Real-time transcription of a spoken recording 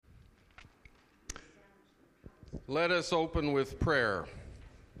Let us open with prayer.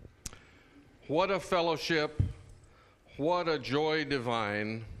 What a fellowship, what a joy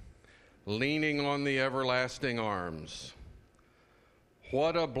divine, leaning on the everlasting arms.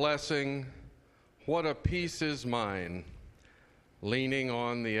 What a blessing, what a peace is mine, leaning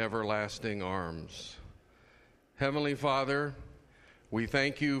on the everlasting arms. Heavenly Father, we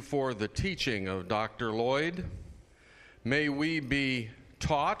thank you for the teaching of Dr. Lloyd. May we be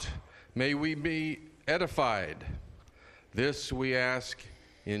taught, may we be edified. This we ask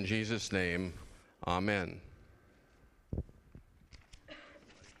in Jesus' name. Amen.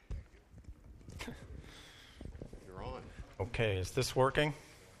 You're on. Okay, is this working?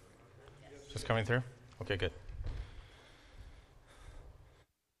 Just coming through? Okay, good.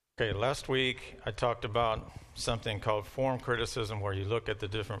 Okay, last week I talked about something called form criticism, where you look at the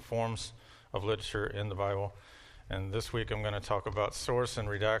different forms of literature in the Bible. And this week I'm going to talk about source and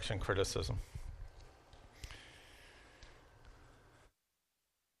redaction criticism.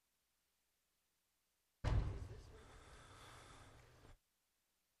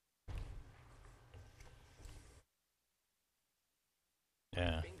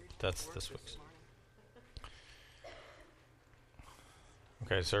 Yeah, that's this week's.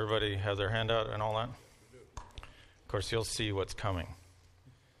 Okay, so everybody has their handout and all that? Of course, you'll see what's coming.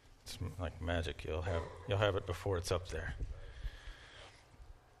 It's like magic. You'll have it before it's up there.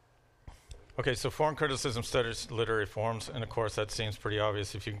 Okay, so form criticism studies literary forms, and of course that seems pretty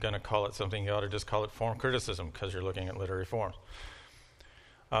obvious. If you're going to call it something, you ought to just call it form criticism, because you're looking at literary forms.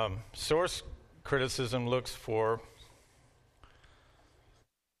 Source criticism looks for,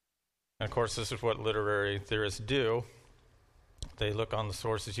 and of course this is what literary theorists do. They look on the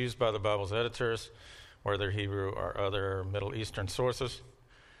sources used by the Bible's editors, whether Hebrew or other Middle Eastern sources.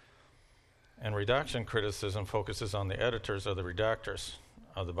 And redaction criticism focuses on the editors or the redactors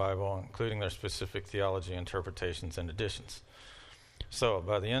of the Bible, including their specific theology, interpretations, and additions. So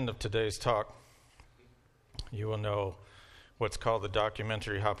by the end of today's talk, you will know what's called the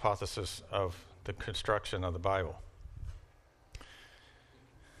documentary hypothesis of the construction of the Bible.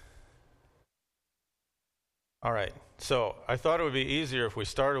 All right, so I thought it would be easier if we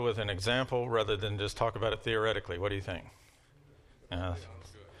started with an example rather than just talk about it theoretically. What do you think?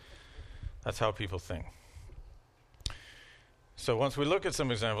 That's how people think. So once we look at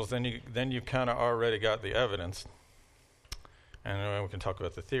some examples, then you kind of already got the evidence, and then we can talk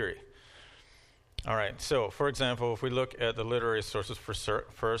about the theory. All right, so for example, if we look at the literary sources for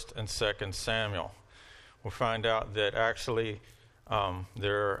 1st and 2nd Samuel, we'll find out that actually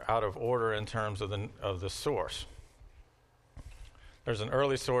they're out of order in terms of the source. There's an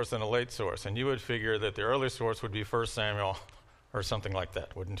early source and a late source, and you would figure that the early source would be 1 Samuel or something like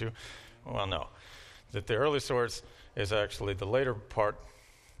that, wouldn't you? Well, no. That the early source is actually the later part,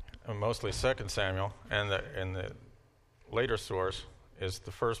 mostly 2 Samuel, and the later source is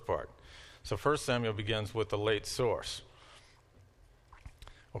the first part. So 1 Samuel begins with the late source.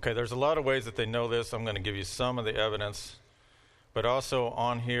 Okay, there's a lot of ways that they know this. I'm going to give you some of the evidence, but also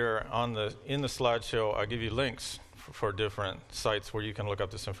on here in the slideshow, I give you links for different sites where you can look up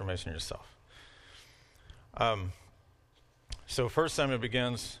this information yourself. So 1 Samuel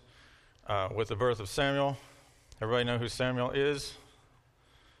begins with the birth of Samuel. Everybody know who Samuel is?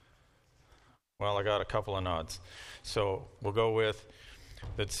 Well, I got a couple of nods. So we'll go with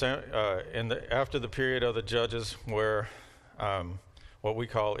that. After the period of the judges, where what we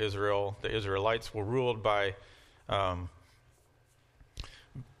call Israel, the Israelites were ruled by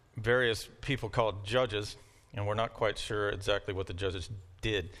various people called judges, and we're not quite sure exactly what the judges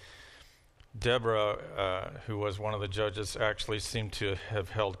did. Deborah, who was one of the judges, actually seemed to have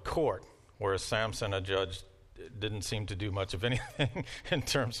held court, whereas Samson, a judge, didn't seem to do much of anything in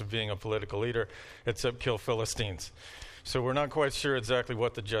terms of being a political leader, except kill Philistines. So we're not quite sure exactly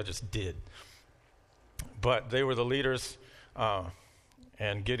what the judges did. But they were the leaders,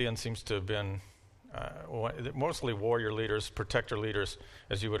 and Gideon seems to have been mostly warrior leaders, protector leaders,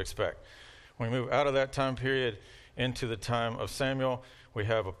 as you would expect. When we move out of that time period into the time of Samuel, we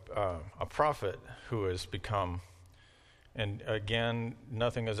have a prophet who has become, and again,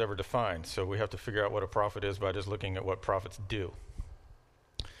 nothing is ever defined, so we have to figure out what a prophet is by just looking at what prophets do.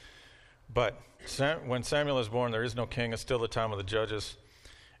 But when Samuel is born, there is no king. It's still the time of the judges.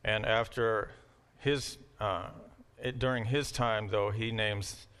 And after during his time, though, he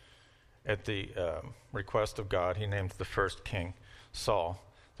names, at the request of God, he names the first king, Saul,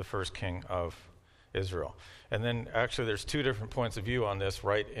 the first king of Israel. And then actually there's two different points of view on this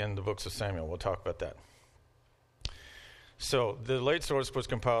right in the books of Samuel. We'll talk about that. So the late source was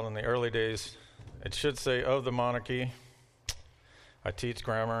compiled in the early days. It should say of the monarchy. I teach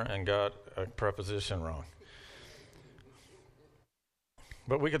grammar and got a preposition wrong.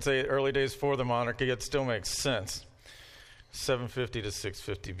 But we could say early days for the monarchy, it still makes sense. 750 to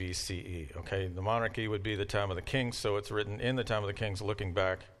 650 BCE. Okay, the monarchy would be the time of the kings, so it's written in the time of the kings, looking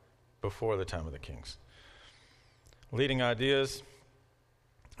back before the time of the kings. Leading ideas,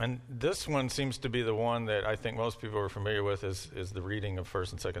 and this one seems to be the one that I think most people are familiar with, is the reading of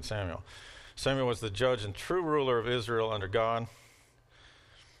 1st and 2nd Samuel. Samuel was the judge and true ruler of Israel under God,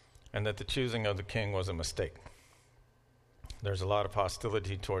 and that the choosing of the king was a mistake. There's a lot of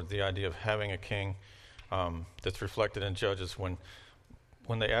hostility towards the idea of having a king. That's reflected in Judges. When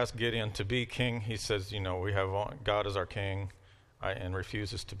they ask Gideon to be king, he says, we have God as our king, and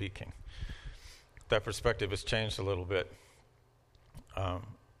refuses to be king. That perspective has changed a little bit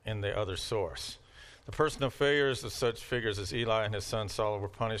in the other source. The personal failures of such figures as Eli and his son Saul were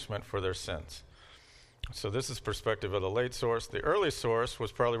punishment for their sins. So this is perspective of the late source. The early source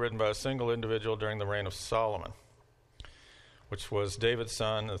was probably written by a single individual during the reign of Solomon, which was David's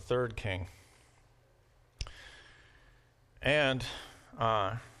son, the third king. And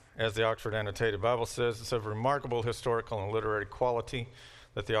as the Oxford Annotated Bible says, it's of remarkable historical and literary quality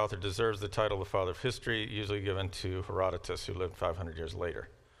that the author deserves the title of Father of History, usually given to Herodotus, who lived 500 years later.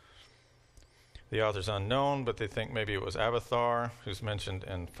 The author's unknown, but they think maybe it was Abiathar, who's mentioned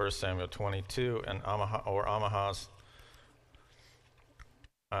in 1 Samuel 22, and Amahaz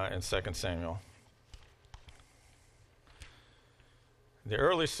in 2 Samuel. The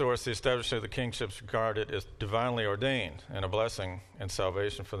early source, the establishment of the kingship, is regarded as divinely ordained and a blessing and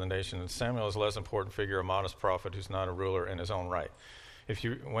salvation for the nation. And Samuel is a less important figure, a modest prophet who's not a ruler in his own right.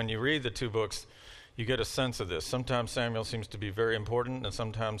 When you read the two books, you get a sense of this. Sometimes Samuel seems to be very important, and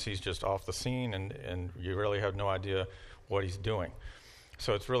sometimes he's just off the scene, and you really have no idea what he's doing.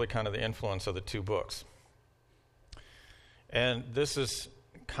 So it's really kind of the influence of the two books. And this is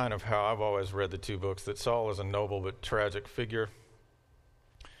kind of how I've always read the two books, that Saul is a noble but tragic figure,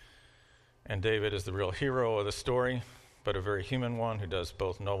 and David is the real hero of the story, but a very human one who does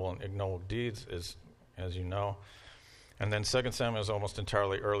both noble and ignoble deeds, as you know. And then 2 Samuel is almost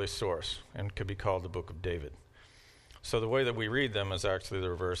entirely early source and could be called the Book of David. So the way that we read them is actually the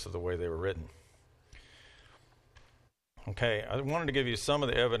reverse of the way they were written. Okay, I wanted to give you some of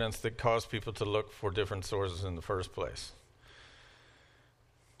the evidence that caused people to look for different sources in the first place.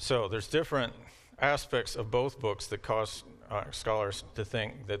 So there's different aspects of both books that cause scholars to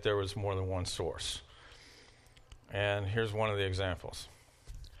think that there was more than one source. And here's one of the examples.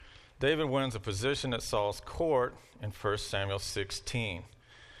 David wins a position at Saul's court in 1 Samuel 16.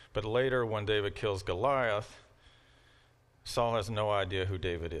 But later, when David kills Goliath, Saul has no idea who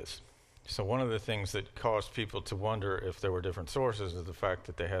David is. So one of the things that caused people to wonder if there were different sources is the fact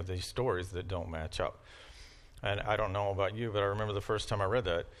that they have these stories that don't match up. And I don't know about you, but I remember the first time I read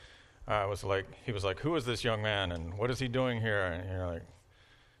that, he was like, who is this young man and what is he doing here? And you're like,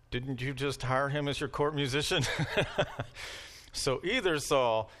 didn't you just hire him as your court musician? So either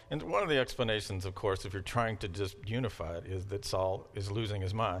Saul, and one of the explanations, of course, if you're trying to just unify it, is that Saul is losing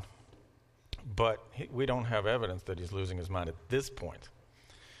his mind. But we don't have evidence that he's losing his mind at this point.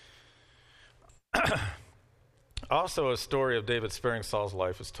 Also, a story of David sparing Saul's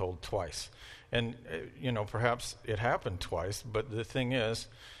life is told twice. And, perhaps it happened twice, but the thing is,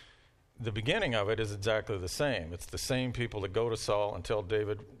 the beginning of it is exactly the same. It's the same people that go to Saul and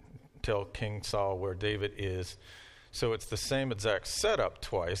tell King Saul where David is. So it's the same exact setup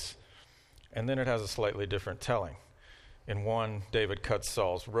twice, and then it has a slightly different telling. In one, David cuts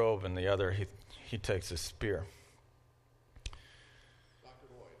Saul's robe, and the other, he takes his spear. Dr.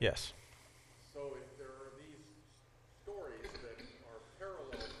 Lloyd. Yes. So if there are these stories that are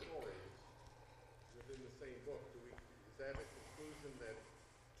parallel stories within the same book, is that a conclusion that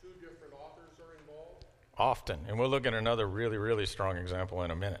two different authors are involved? Often, and we'll look at another really, really strong example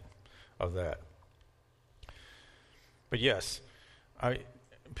in a minute of that. But yes,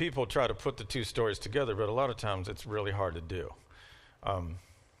 people try to put the two stories together, but a lot of times it's really hard to do.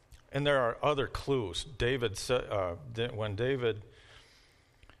 And there are other clues. When David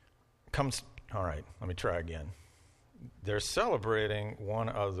comes, all right, let me try again. They're celebrating one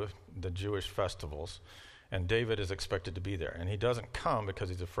of the Jewish festivals, and David is expected to be there. And he doesn't come because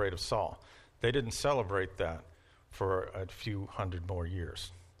he's afraid of Saul. They didn't celebrate that for a few hundred more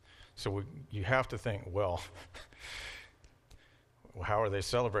years. So you have to think, well, how are they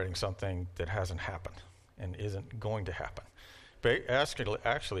celebrating something that hasn't happened and isn't going to happen? But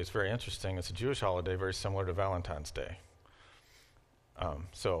actually, it's very interesting. It's a Jewish holiday very similar to Valentine's Day.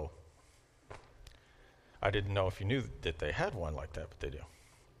 So I didn't know if you knew that they had one like that, but they do.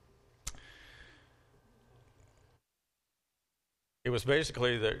 it was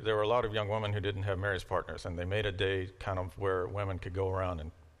basically there were a lot of young women who didn't have marriage partners, and they made a day kind of where women could go around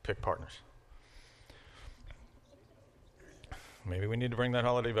and pick partners. Maybe we need to bring that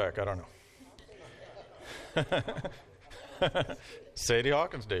holiday back. I don't know. Sadie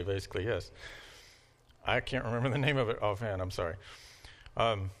Hawkins Day, basically, yes. I can't remember the name of it offhand. I'm sorry.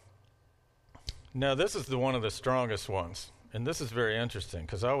 Now, this is one of the strongest ones, and this is very interesting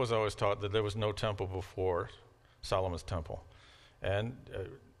because I was always taught that there was no temple before Solomon's temple, and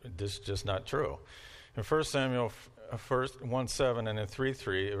this is just not true. In 1 Samuel 1:7 and in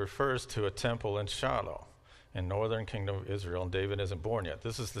 3:3, it refers to a temple in Shiloh in northern kingdom of Israel, and David isn't born yet.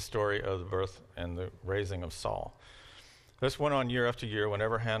 This is the story of the birth and the raising of Saul. This went on year after year.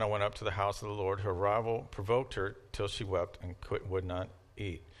 Whenever Hannah went up to the house of the Lord, her rival provoked her till she wept and would not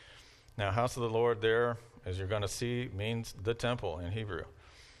eat. Now, house of the Lord there, as you're going to see, means the temple in Hebrew.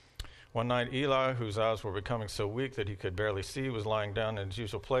 One night, Eli, whose eyes were becoming so weak that he could barely see, was lying down in his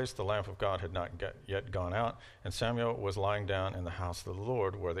usual place. The lamp of God had not yet gone out, and Samuel was lying down in the house of the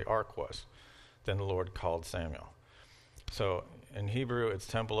Lord where the ark was. Then the Lord called Samuel. So in Hebrew, it's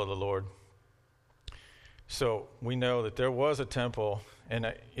temple of the Lord. So we know that there was a temple, and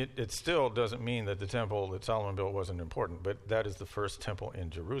it still doesn't mean that the temple that Solomon built wasn't important, but that is the first temple in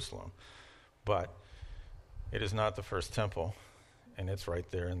Jerusalem. But it is not the first temple, and it's right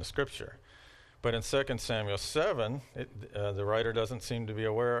there in the scripture. But in 2 Samuel 7, the writer doesn't seem to be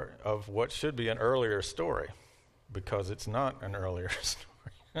aware of what should be an earlier story, because it's not an earlier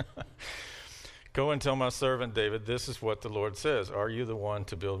story. Go and tell my servant David, this is what the Lord says. Are you the one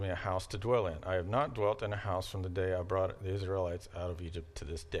to build me a house to dwell in? I have not dwelt in a house from the day I brought the Israelites out of Egypt to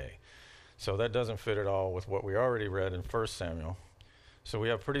this day. So that doesn't fit at all with what we already read in 1 Samuel. So we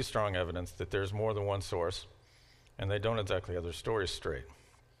have pretty strong evidence that there's more than one source, and they don't exactly have their stories straight.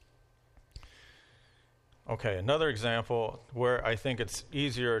 Okay, another example where I think it's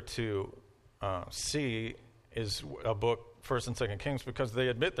easier to see is a book, 1 and 2 Kings, because they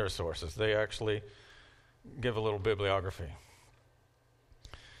admit their sources. They actually give a little bibliography.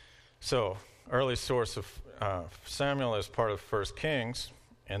 So, early source of Samuel is part of 1 Kings,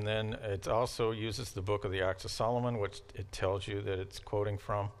 and then it also uses the book of the Acts of Solomon, which it tells you that it's quoting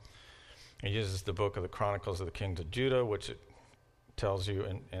from. It uses the book of the Chronicles of the Kings of Judah, which it tells you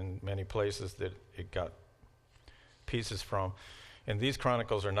in many places that it got pieces from. And these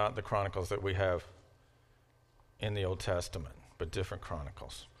chronicles are not the chronicles that we have in the Old Testament, but different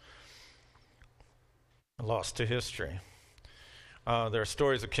chronicles. Lost to history. There are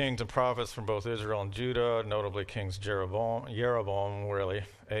stories of kings and prophets from both Israel and Judah, notably Kings Jeroboam, really,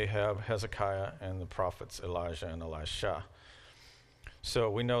 Ahab, Hezekiah, and the prophets Elijah and Elisha.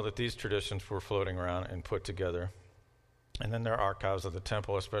 So we know that these traditions were floating around and put together. And then there are archives of the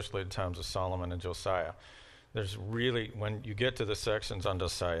temple, especially at the times of Solomon and Josiah. There's really, when you get to the sections on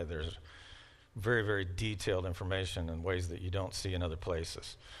Josiah, there's very, very detailed information in ways that you don't see in other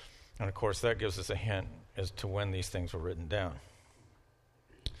places. And of course, that gives us a hint as to when these things were written down.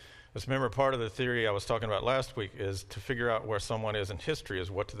 Let's remember, part of the theory I was talking about last week is to figure out where someone is in history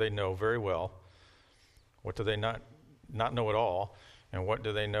is what do they know very well, what do they not know at all, and what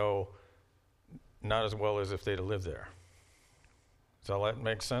do they know not as well as if they'd lived there. Does all that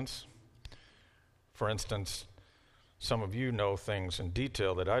make sense? For instance, some of you know things in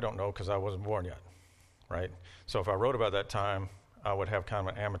detail that I don't know because I wasn't born yet, right? So if I wrote about that time, I would have kind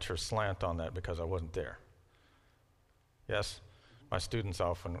of an amateur slant on that because I wasn't there. Yes? My students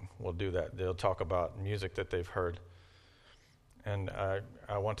often will do that. They'll talk about music that they've heard. And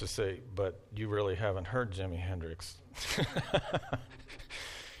I want to say, but you really haven't heard Jimi Hendrix.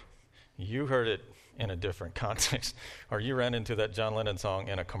 You heard it in a different context, or you ran into that John Lennon song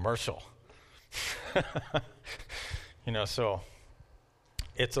in a commercial. So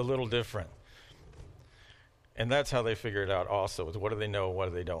it's a little different. And that's how they figure it out also, is what do they know, what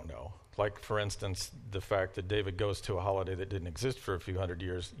do they don't know. Like, for instance, the fact that David goes to a holiday that didn't exist for a few hundred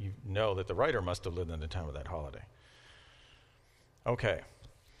years, you know that the writer must have lived in the time of that holiday. Okay.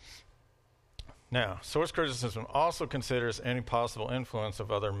 Now, source criticism also considers any possible influence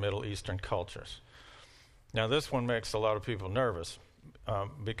of other Middle Eastern cultures. Now, this one makes a lot of people nervous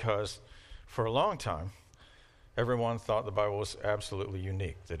because for a long time, everyone thought the Bible was absolutely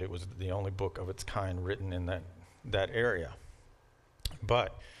unique, that it was the only book of its kind written in that area.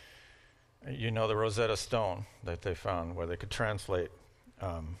 But, the Rosetta Stone that they found where they could translate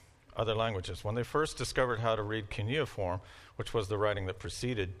other languages. When they first discovered how to read cuneiform, which was the writing that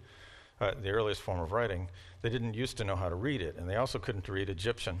preceded the earliest form of writing, they didn't used to know how to read it, and they also couldn't read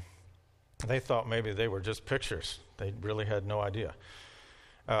Egyptian. They thought maybe they were just pictures. They really had no idea.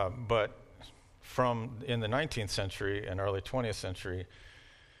 But in the 19th century and early 20th century,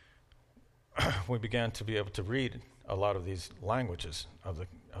 we began to be able to read a lot of these languages of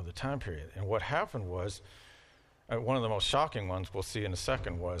the time period. And what happened was, one of the most shocking ones we'll see in a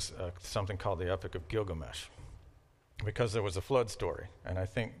second was something called the Epic of Gilgamesh, because there was a flood story, and I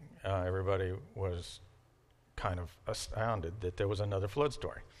think everybody was kind of astounded that there was another flood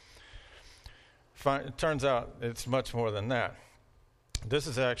story. It turns out it's much more than that. This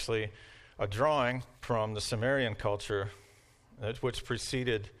is actually a drawing from the Sumerian culture, which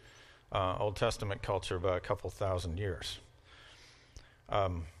preceded Old Testament culture by a couple thousand years.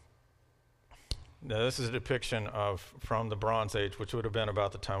 Now this is a depiction from the Bronze Age, which would have been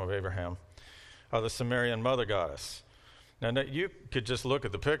about the time of Abraham, of the Sumerian mother goddess. Now you could just look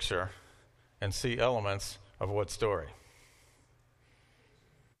at the picture and see elements of what story?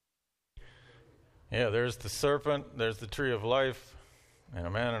 Yeah, there's the serpent, there's the tree of life, and a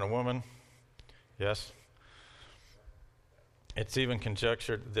man and a woman. Yes. It's even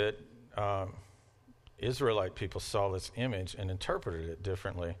conjectured that Israelite people saw this image and interpreted it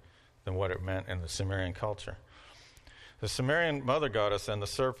differently than what it meant in the Sumerian culture. The Sumerian mother goddess and the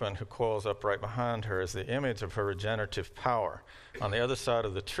serpent who coils up right behind her is the image of her regenerative power. On the other side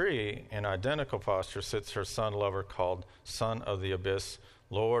of the tree, in identical posture, sits her son lover called Son of the Abyss,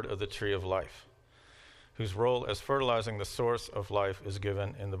 Lord of the Tree of Life, whose role as fertilizing the source of life is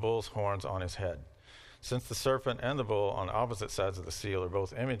given in the bull's horns on his head. Since the serpent and the bull on opposite sides of the seal are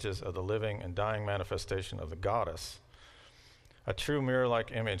both images of the living and dying manifestation of the goddess, a true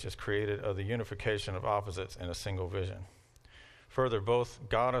mirror-like image is created of the unification of opposites in a single vision. Further, both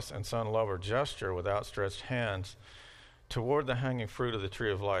goddess and son lover gesture with outstretched hands toward the hanging fruit of the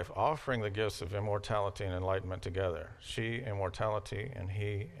tree of life, offering the gifts of immortality and enlightenment together. She, immortality, and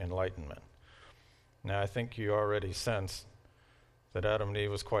he, enlightenment. Now, I think you already sense that Adam and Eve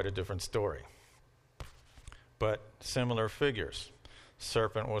was quite a different story, but similar figures.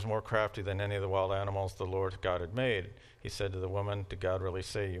 Serpent was more crafty than any of the wild animals the Lord God had made. He said to the woman, did God really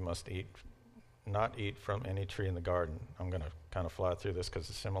say you must not eat from any tree in the garden? I'm going to kind of fly through this because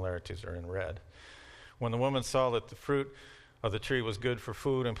the similarities are in red. When the woman saw that the fruit of the tree was good for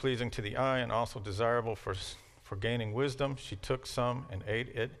food and pleasing to the eye and also desirable for gaining wisdom, she took some and ate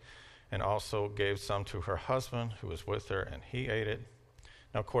it, and also gave some to her husband who was with her, and he ate it.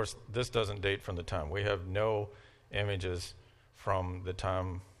 Now, of course, this doesn't date from the time. We have no images from the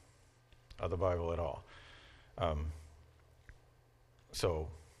time of the Bible at all. So,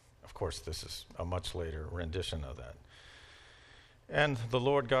 of course, this is a much later rendition of that. And the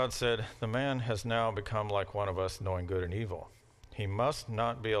Lord God said, the man has now become like one of us, knowing good and evil. He must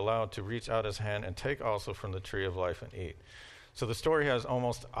not be allowed to reach out his hand and take also from the tree of life and eat. So the story has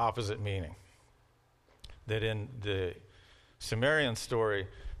almost opposite meaning. That in the Sumerian story,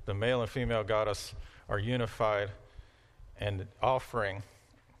 the male and female goddess are unified and offering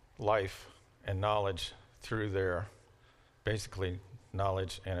life and knowledge through their, basically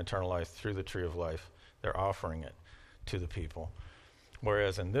knowledge and eternal life through the tree of life. They're offering it to the people.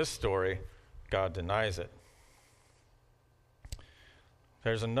 Whereas in this story, God denies it.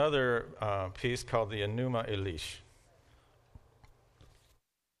 There's another piece called the Enuma Elish.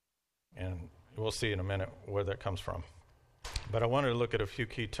 And we'll see in a minute where that comes from. But I wanted to look at a few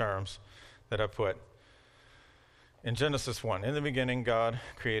key terms that I put. In Genesis 1, in the beginning God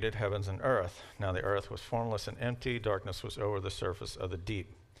created heavens and earth. Now the earth was formless and empty, darkness was over the surface of the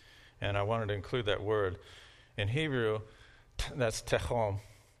deep. And I wanted to include that word. In Hebrew, that's techom,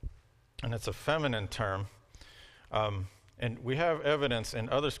 and it's a feminine term. And we have evidence in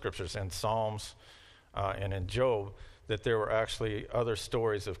other scriptures, in Psalms and in Job, that there were actually other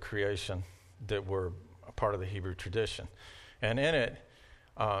stories of creation that were a part of the Hebrew tradition. And in it,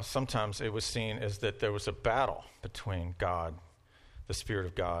 sometimes it was seen as that there was a battle between God, the Spirit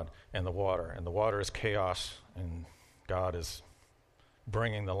of God, and the water. And the water is chaos, and God is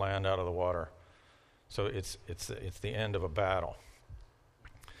bringing the land out of the water. So it's the end of a battle.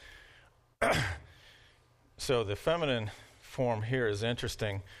 So the feminine form here is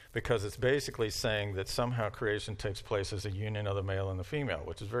interesting because it's basically saying that somehow creation takes place as a union of the male and the female,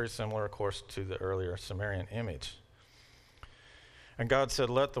 which is very similar, of course, to the earlier Sumerian image. And God said,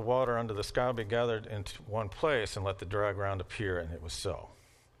 let the water under the sky be gathered into one place and let the dry ground appear, and it was so.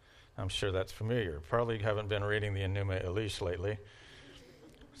 I'm sure that's familiar. Probably haven't been reading the Enuma Elish lately.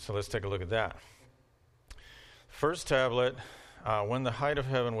 So let's take a look at that. First tablet, when the height of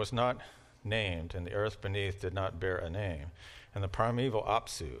heaven was not named, and the earth beneath did not bear a name, and the primeval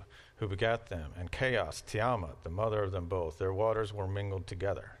Apsu, who begat them, and Chaos, Tiamat, the mother of them both, their waters were mingled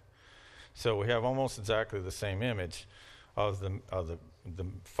together. So we have almost exactly the same image of the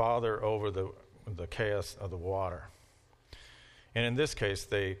father over the the chaos of the water. And in this case,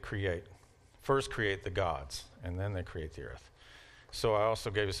 they first create the gods, and then they create the earth. So I also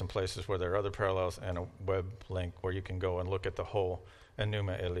gave you some places where there are other parallels and a web link where you can go and look at the whole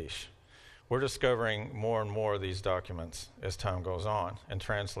Enuma Elish. We're discovering more and more of these documents as time goes on and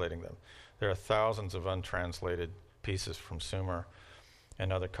translating them. There are thousands of untranslated pieces from Sumer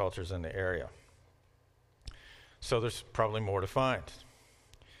and other cultures in the area. So there's probably more to find.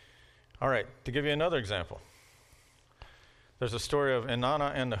 All right, to give you another example. There's a story of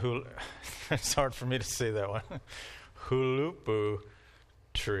Inanna and the it's hard for me to say that one. Hulupu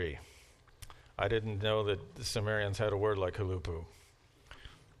tree. I didn't know that the Sumerians had a word like hulupu.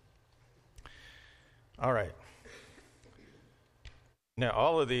 All right. Now,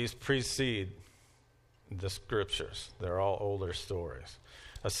 all of these precede the scriptures. They're all older stories.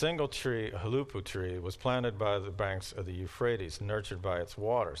 A single tree, a hulupu tree, was planted by the banks of the Euphrates, nurtured by its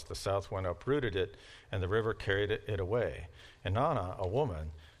waters. The south wind uprooted it, and the river carried it away. Inanna, a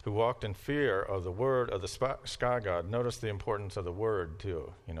woman who walked in fear of the word of the sky god, notice the importance of the word,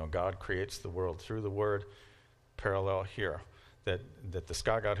 too. You know, God creates the world through the word, parallel here, that the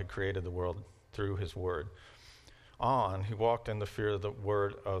sky god had created the world through his word. He walked in the fear of the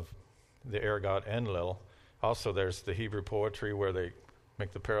word of the air god Enlil. Also, there's the Hebrew poetry where they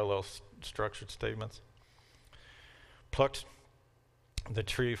make the parallel structured statements. Plucked the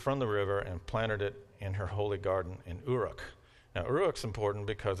tree from the river and planted it in her holy garden in Uruk. Now, Uruk's important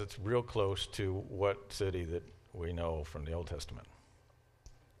because it's real close to what city that we know from the Old Testament?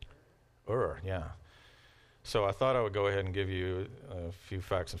 Ur, yeah. So I thought I would go ahead and give you a few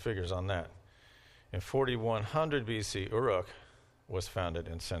facts and figures on that. In 4100 BC, Uruk was founded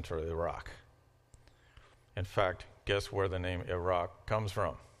in central Iraq. In fact, guess where the name Iraq comes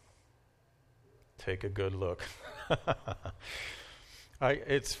from? Take a good look.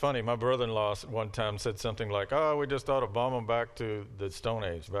 It's funny, my brother-in-law one time said something like, we just ought to bomb them back to the Stone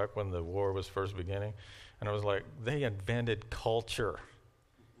Age, back when the war was first beginning. And I was like, they invented culture.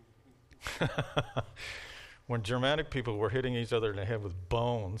 When Germanic people were hitting each other in the head with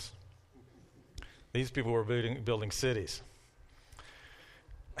bones, these people were building cities.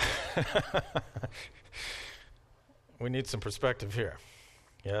 We need some perspective here.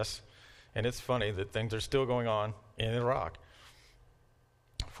 Yes? And it's funny that things are still going on in Iraq.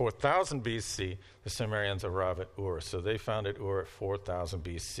 4000 BC, the Sumerians arrive at Ur. So they founded Ur at 4000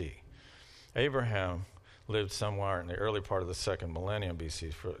 BC. Abraham lived somewhere in the early part of the second millennium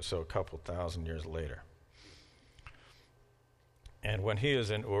BC, so a couple thousand years later. And when he is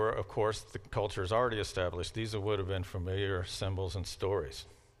in Ur, of course, the culture is already established. These would have been familiar symbols and stories.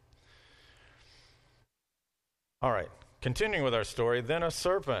 All right, continuing with our story, then a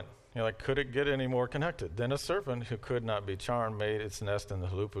serpent. You're like, could it get any more connected? Then a serpent who could not be charmed made its nest in the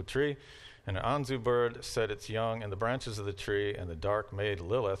hulupu tree, and an anzu bird set its young in the branches of the tree, and the dark maid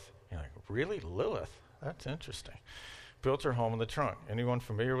Lilith. You're like, really, Lilith? That's interesting. Built her home in the trunk. Anyone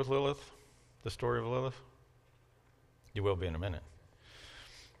familiar with Lilith? The story of Lilith? You will be in a minute.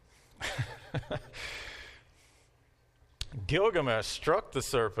 Gilgamesh struck the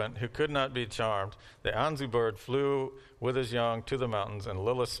serpent who could not be charmed. The anzu bird flew with his young to the mountains, and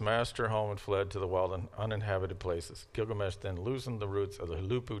Lilith smashed her home and fled to the wild and uninhabited places. Gilgamesh then loosened the roots of the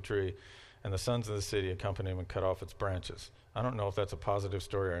hulupu tree, and the sons of the city accompanied him and cut off its branches. I don't know if that's a positive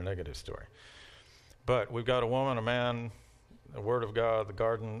story or a negative story. But we've got a woman, a man, the word of God, the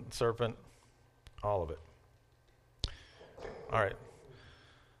garden serpent, all of it. All right.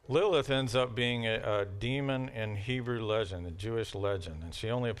 Lilith ends up being a demon in Hebrew legend, a Jewish legend, and she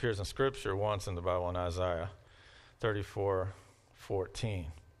only appears in Scripture once in the Bible in Isaiah 34:14,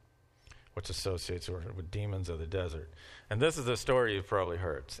 which associates her with demons of the desert. And this is a story you've probably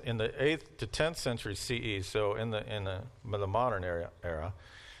heard. In the 8th to 10th century CE, so in the modern era,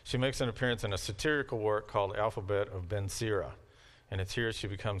 she makes an appearance in a satirical work called Alphabet of Ben Sira, and it's here it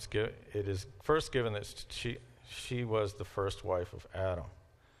is first given that she was the first wife of Adam.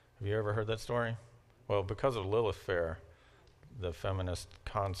 Have you ever heard that story? Well, because of Lilith Fair, the feminist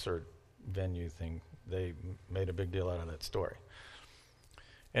concert venue thing, they made a big deal out of that story.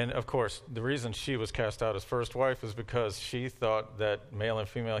 And, of course, the reason she was cast out as first wife is because she thought that male and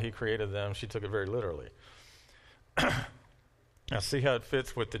female, he created them. She took it very literally. Now, see how it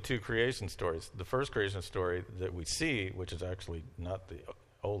fits with the two creation stories. The first creation story that we see, which is actually not the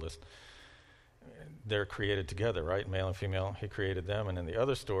oldest, they're created together, right? Male and female, he created them. And in the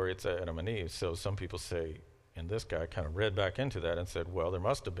other story, it's Adam and Eve. So some people say, and this guy kind of read back into that and said, well, there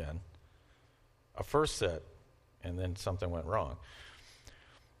must have been a first set, and then something went wrong.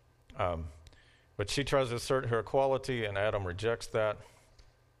 But she tries to assert her equality, and Adam rejects that.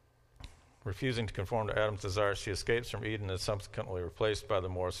 Refusing to conform to Adam's desires, she escapes from Eden and is subsequently replaced by the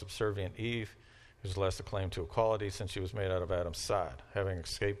more subservient Eve, who's less a claim to equality since she was made out of Adam's side. Having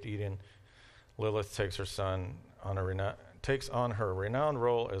escaped Eden, Lilith takes on her renowned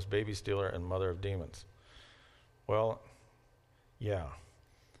role as baby stealer and mother of demons. Well, yeah,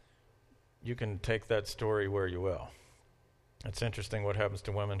 you can take that story where you will. It's interesting what happens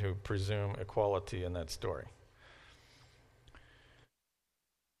to women who presume equality in that story.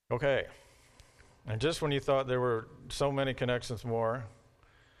 Okay, and just when you thought there were so many connections more,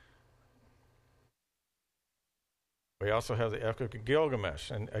 we also have the Epic of Gilgamesh.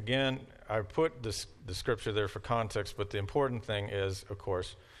 And again, I put the scripture there for context, but the important thing is, of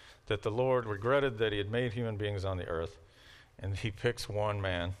course, that the Lord regretted that he had made human beings on the earth, and he picks one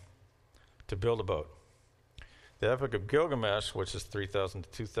man to build a boat. The Epic of Gilgamesh, which is 3000 to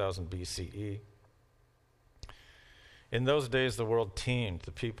 2000 BCE. In those days the world teemed,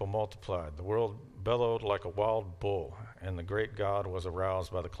 the people multiplied, the world bellowed like a wild bull, and the great God was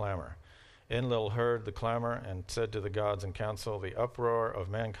aroused by the clamor. Enlil heard the clamor and said to the gods in council, the uproar of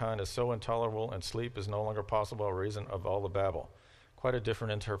mankind is so intolerable and sleep is no longer possible by reason of all the babble. Quite a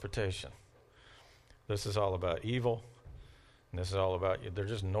different interpretation. This is all about evil, and this is all about, they're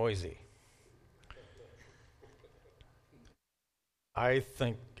just noisy. I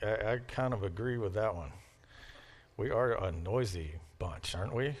think I kind of agree with that one. We are a noisy bunch,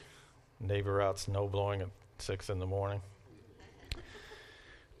 aren't we? Neighbor out snow blowing at 6 in the morning.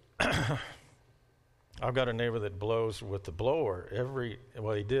 I've got a neighbor that blows with the blower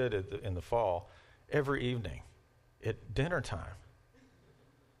he did in the fall, every evening at dinner time.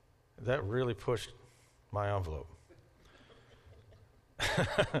 That really pushed my envelope.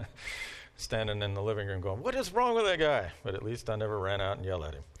 Standing in the living room going, what is wrong with that guy? But at least I never ran out and yelled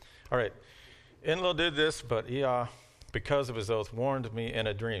at him. All right, Enlil did this, but Ea, because of his oath, warned me in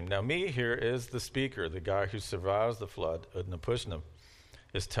a dream. Now me here is the speaker, the guy who survives the flood, Utnapishtim,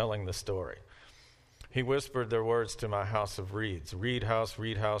 is telling the story. He whispered their words to my house of reeds. Reed house,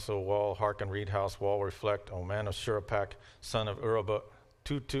 O wall, hearken, reed house, wall, reflect, O man of Shurapak, son of Uraba,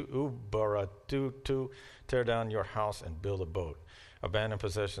 Tutu, tear down your house and build a boat. Abandon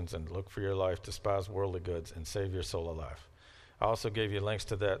possessions and look for your life, despise worldly goods, and save your soul alive. I also gave you links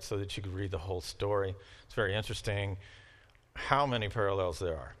to that so that you could read the whole story. It's very interesting how many parallels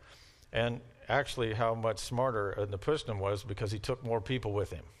there are. And actually how much smarter Utnapishtim was because he took more people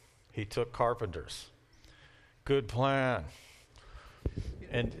with him. He took carpenters. Good plan.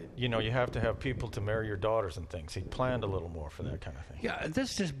 And, you have to have people to marry your daughters and things. He planned a little more for that kind of thing. Yeah,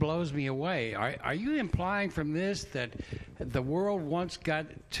 this just blows me away. Are you implying from this that the world once got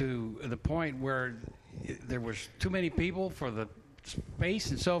to the point where there was too many people for the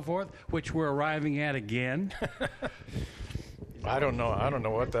space and so forth, which we're arriving at again? I don't know. I don't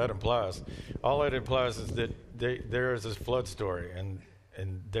know what that implies. All it implies is that there is this flood story, and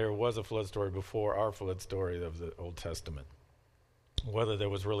there was a flood story before our flood story of the Old Testament. Whether there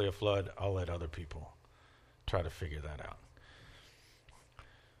was really a flood, I'll let other people try to figure that out.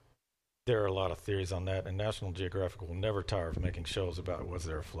 There are a lot of theories on that, and National Geographic will never tire of making shows about was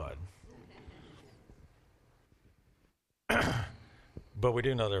there a flood. But we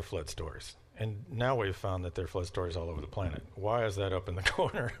do know there are flood stories. And now we've found that there are flood stories all over the planet. Why is that up in the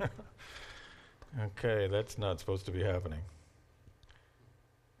corner? Okay, that's not supposed to be happening.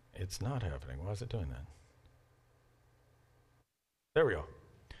 It's not happening. Why is it doing that? There we go.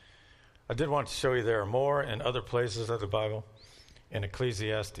 I did want to show you there are more in other places of the Bible. In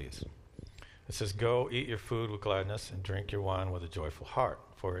Ecclesiastes, it says, go eat your food with gladness and drink your wine with a joyful heart,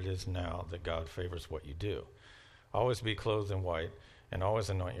 for it is now that God favors what you do. Always be clothed in white, and always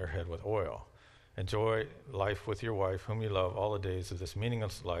anoint your head with oil. Enjoy life with your wife, whom you love, all the days of this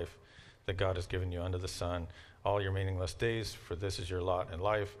meaningless life that God has given you under the sun, all your meaningless days, for this is your lot in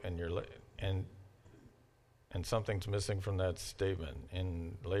life, and something's missing from that statement.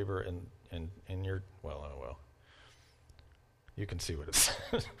 In labor and in your, well. You can see what it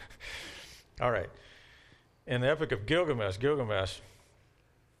says. All right. In the Epic of Gilgamesh,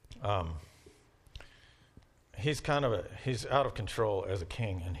 he's out of control as a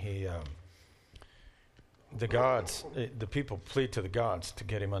king, and the people plead to the gods to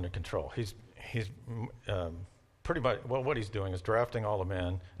get him under control. He's pretty much, what he's doing is drafting all the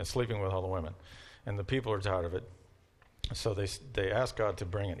men and sleeping with all the women. And the people are tired of it. So they ask God to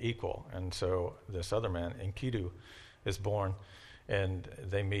bring an equal. And so this other man, Enkidu, is born, and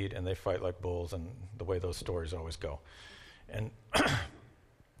they meet and they fight like bulls, and the way those stories always go. And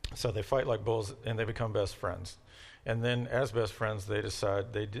so they fight like bulls, and they become best friends. And then as best friends, they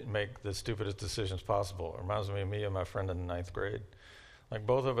decide they make the stupidest decisions possible. It reminds me of my friend in the 9th grade. Like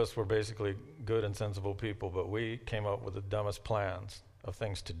both of us were basically good and sensible people, but we came up with the dumbest plans of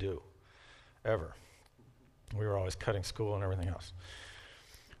things to do ever. We were always cutting school and everything else.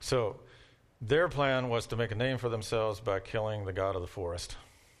 So their plan was to make a name for themselves by killing the god of the forest.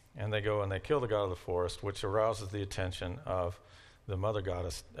 And they go and they kill the god of the forest, which arouses the attention of the mother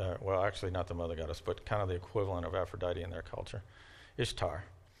goddess, well, actually not the mother goddess, but kind of the equivalent of Aphrodite in their culture, Ishtar,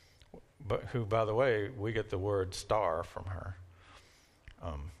 but who, by the way, we get the word star from her,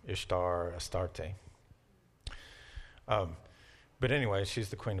 Ishtar, Astarte. But anyway, she's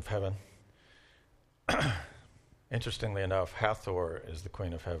the queen of heaven. Interestingly enough, Hathor is the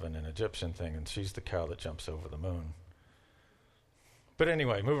queen of heaven, an Egyptian thing, and she's the cow that jumps over the moon. But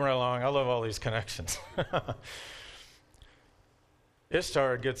anyway, moving right along, I love all these connections.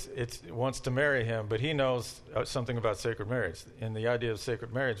 Ishtar wants to marry him, but he knows something about sacred marriage. And the idea of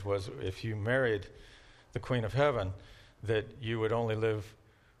sacred marriage was if you married the queen of heaven, that you would only live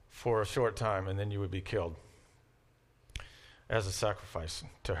for a short time and then you would be killed as a sacrifice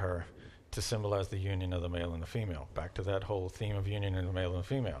to her to symbolize the union of the male and the female. Back to that whole theme of union of the male and the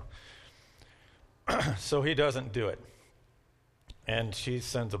female. So he doesn't do it. And she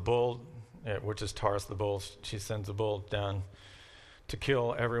sends a bull, which is Taurus the bull. She sends a bull down to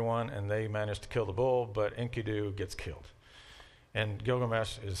kill everyone, and they manage to kill the bull, but Enkidu gets killed. And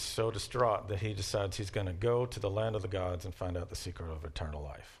Gilgamesh is so distraught that he decides he's going to go to the land of the gods and find out the secret of eternal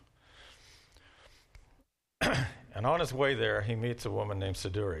life. And on his way there, he meets a woman named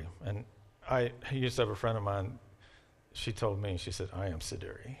Siduri. And I used to have a friend of mine, she told me, she said, I am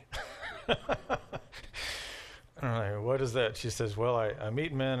Siduri. And I'm like, what is that? She says, well, I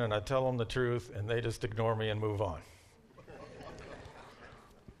meet men and I tell them the truth, and they just ignore me and move on.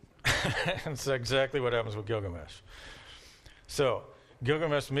 And it's exactly what happens with Gilgamesh. So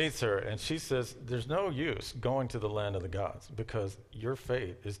Gilgamesh meets her, and she says, there's no use going to the land of the gods because your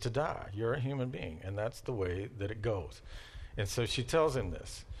fate is to die. You're a human being, and that's the way that it goes. And so she tells him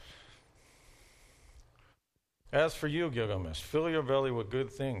this. As for you, Gilgamesh, fill your belly with good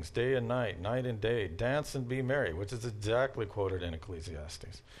things, day and night and day. Dance and be merry, which is exactly quoted in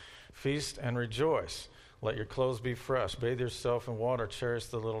Ecclesiastes. Feast and rejoice. Let your clothes be fresh. Bathe yourself in water. Cherish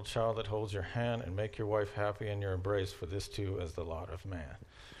the little child that holds your hand, and make your wife happy in your embrace, for this too is the lot of man.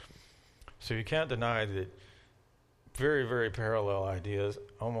 So you can't deny that very, very parallel ideas,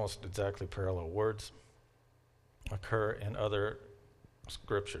 almost exactly parallel words, occur in other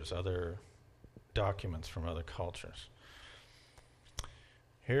scriptures, other documents from other cultures.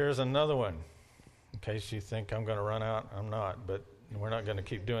 Here's another one. In case you think I'm going to run out, I'm not, but we're not going to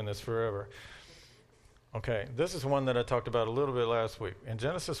keep doing this forever. Okay, this is one that I talked about a little bit last week. In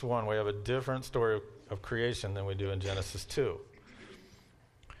Genesis 1, we have a different story of creation than we do in Genesis 2.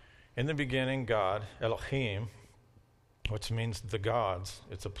 In the beginning, God, Elohim, which means the gods,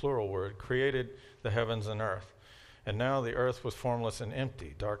 it's a plural word, created the heavens and earth. And now the earth was formless and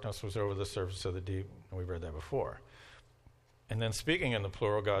empty. Darkness was over the surface of the deep, and we've read that before. And then speaking in the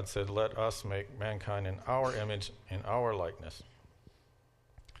plural, God said, let us make mankind in our image, in our likeness.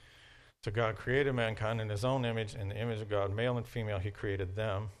 So God created mankind in his own image, in the image of God, male and female, he created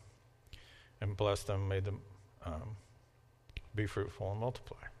them and blessed them, made them be fruitful and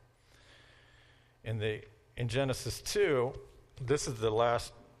multiply. In Genesis 2, this is the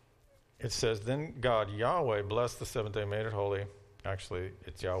last, it says, then God, Yahweh, blessed the seventh day, made it holy. Actually,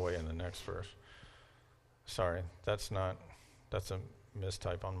 it's Yahweh in the next verse. Sorry, that's a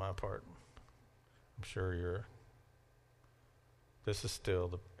mistype on my part. I'm sure this is still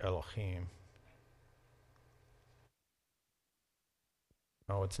the Elohim.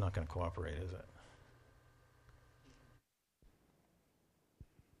 Oh, it's not going to cooperate, is it?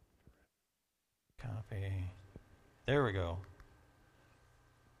 Copy. There we go.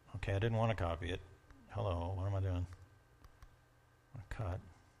 Okay, I didn't want to copy it. Hello, what am I doing? Cut.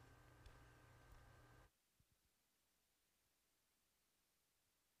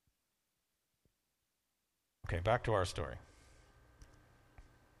 Okay, back to our story.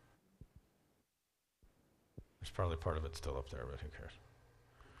 There's probably part of it still up there, but who cares?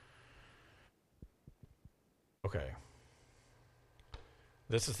 Okay.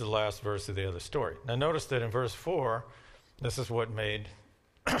 This is the last verse of the other story. Now notice that in verse 4, this is what made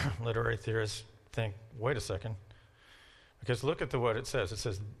literary theorists think, wait a second. Because look at what it says. It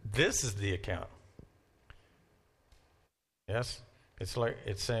says, this is the account. Yes? It's like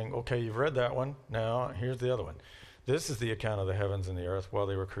it's saying, okay, you've read that one. Now, here's the other one. This is the account of the heavens and the earth while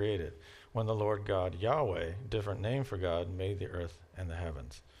they were created. When the Lord God, Yahweh, different name for God, made the earth and the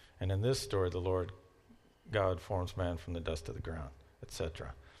heavens. And in this story, the Lord God forms man from the dust of the ground,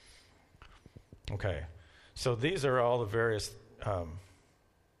 etc. Okay, so these are all the various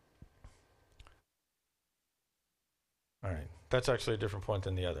All right. That's actually a different point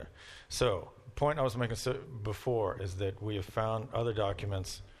than the other. So, the point I was making before is that we have found other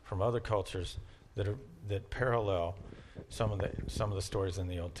documents from other cultures that parallel some of the stories in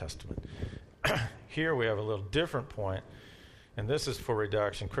the Old Testament. Here we have a little different point, and this is for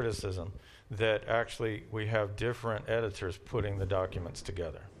redaction criticism, that actually we have different editors putting the documents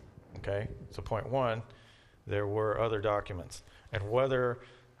together. Okay? So point one, there were other documents. And whether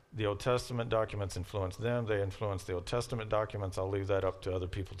the Old Testament documents influenced them, they influenced the Old Testament documents, I'll leave that up to other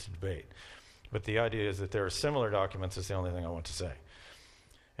people to debate. But the idea is that there are similar documents is the only thing I want to say.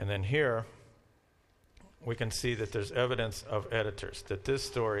 And then here, we can see that there's evidence of editors, that this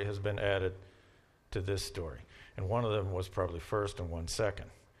story has been added to this story. And one of them was probably first and one second.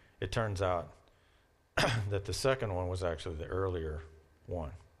 It turns out that the second one was actually the earlier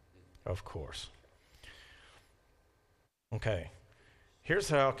one, of course. Okay, here's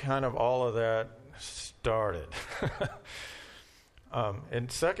how kind of all of that started. In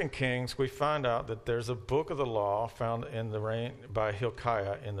 2 Kings, we find out that there's a book of the law found in the reign by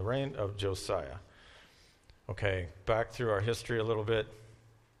Hilkiah in the reign of Josiah. Okay, back through our history a little bit.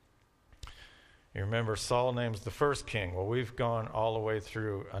 You remember Saul names the first king. Well, we've gone all the way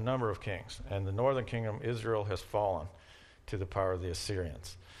through a number of kings, and the northern kingdom, Israel, has fallen to the power of the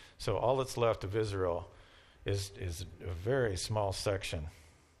Assyrians. So all that's left of Israel is a very small section.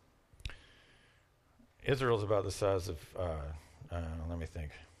 Israel's about the size of, let me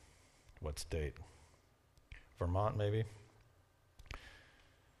think, what state? Vermont, maybe?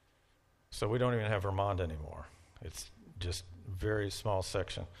 So we don't even have Vermont anymore. It's just a very small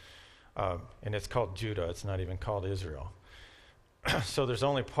section. And it's called Judah. It's not even called Israel. So there's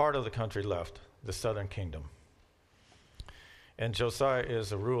only part of the country left, the southern kingdom. And Josiah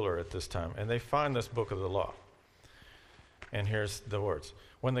is a ruler at this time. And they find this book of the law. And here's the words.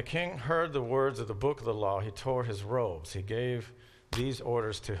 When the king heard the words of the book of the law, he tore his robes. He gave these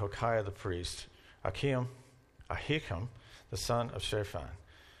orders to Hilkiah the priest, Ahikam, the son of Shaphan.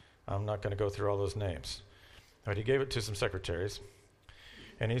 I'm not going to go through all those names. But he gave it to some secretaries.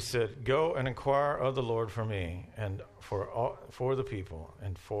 And he said, "Go and inquire of the Lord for me and for the people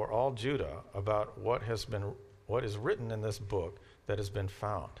and for all Judah about what is written in this book that has been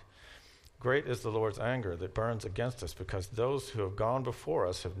found. Great is the Lord's anger that burns against us because those who have gone before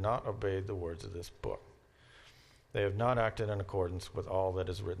us have not obeyed the words of this book. They have not acted in accordance with all that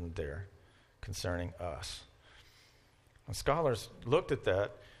is written there concerning us." And scholars looked at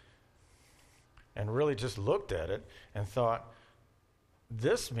that and really just looked at it and thought,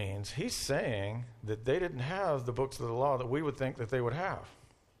 this means he's saying that they didn't have the books of the law that we would think that they would have.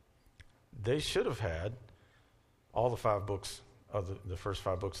 They should have had all the 5 books of the first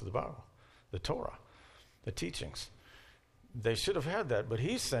 5 books of the Bible, the Torah, the teachings. They should have had that, but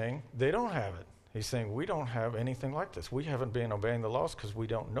he's saying they don't have it. He's saying we don't have anything like this. We haven't been obeying the laws because we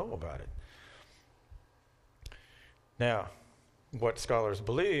don't know about it. Now, what scholars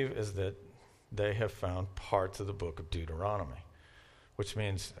believe is that they have found parts of the book of Deuteronomy, which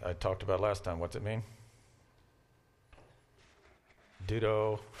means, I talked about last time, what's it mean?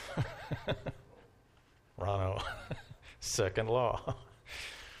 Deuto, Rano, second law.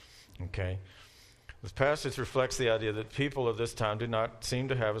 Okay. This passage reflects the idea that people of this time do not seem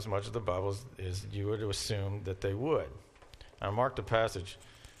to have as much of the Bible as you would assume that they would. I marked a passage.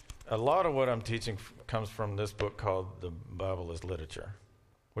 A lot of what I'm teaching comes from this book called The Bible as Literature,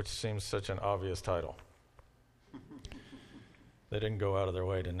 which seems such an obvious title. They didn't go out of their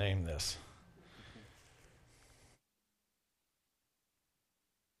way to name this.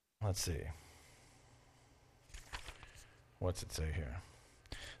 Let's see. What's it say here?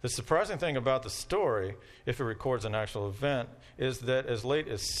 The surprising thing about the story, if it records an actual event, is that as late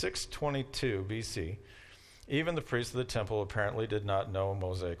as 622 BC, even the priests of the temple apparently did not know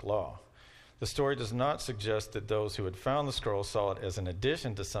Mosaic law. The story does not suggest that those who had found the scroll saw it as an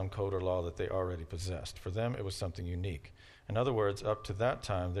addition to some code or law that they already possessed. For them, it was something unique. In other words, up to that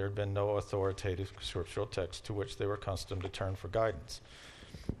time, there had been no authoritative scriptural text to which they were accustomed to turn for guidance,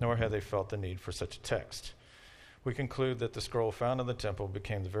 nor had they felt the need for such a text. We conclude that the scroll found in the temple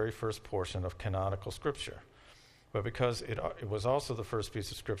became the very first portion of canonical scripture. But because it was also the first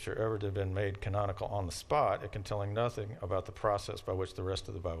piece of scripture ever to have been made canonical on the spot, it can tell nothing about the process by which the rest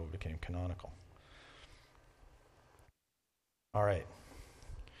of the Bible became canonical. All right.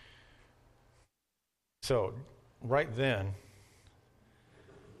 So, right then,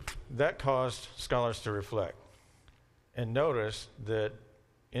 that caused scholars to reflect and notice that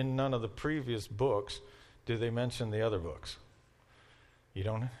in none of the previous books do they mention the other books.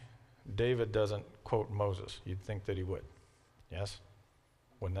 David doesn't quote Moses. You'd think that he would. Yes?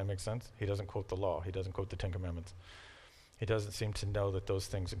 Wouldn't that make sense? He doesn't quote the law. He doesn't quote the 10 Commandments. He doesn't seem to know that those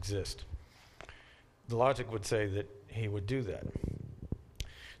things exist. The logic would say that he would do that.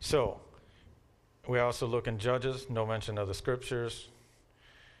 So, we also look in Judges, no mention of the scriptures,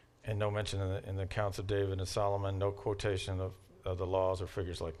 and no mention in the accounts of David and Solomon, no quotation of the laws or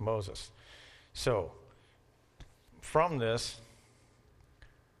figures like Moses. So, from this,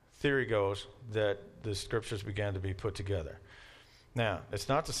 theory goes that the scriptures began to be put together. Now, it's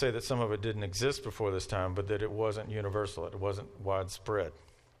not to say that some of it didn't exist before this time, but that it wasn't universal, it wasn't widespread.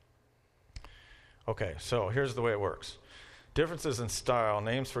 Okay, so here's the way it works. Differences in style,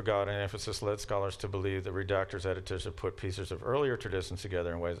 names for God, and emphasis led scholars to believe that redactors, editors had put pieces of earlier traditions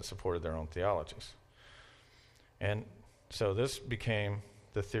together in ways that supported their own theologies. And so this became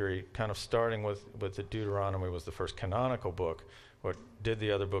the theory, kind of starting with the Deuteronomy was the first canonical book. What did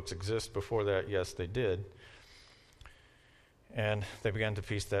the other books exist before that? Yes, they did. And they began to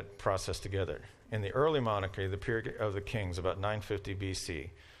piece that process together. In the early monarchy, the period of the kings, about 950 BC,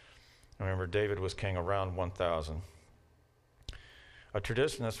 remember David was king around 1000, a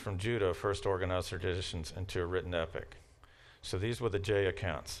traditionist from Judah first organized traditions into a written epic. So these were the J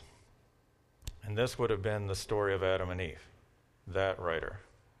accounts. And this would have been the story of Adam and Eve, that writer.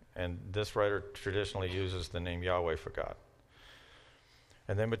 And this writer traditionally uses the name Yahweh for God.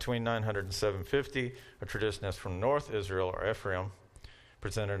 And then between 900 and 750, a traditionist from North Israel, or Ephraim,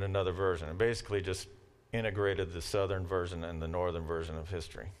 presented another version and basically just integrated the southern version and the northern version of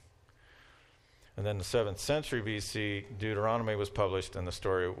history. And then the 7th century BC, Deuteronomy was published, and the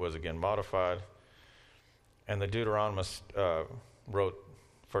story was again modified. And the Deuteronomist wrote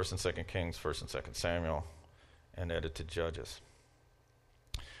 1st and 2nd Kings, 1st and 2nd Samuel, and edited Judges.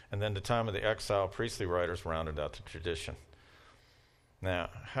 And then the time of the exile, priestly writers rounded out the tradition. Now,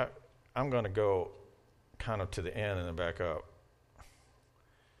 I'm going to go kind of to the end and then back up.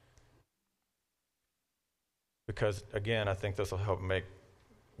 Because, again, I think this will help make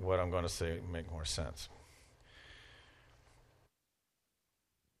what I'm going to say make more sense.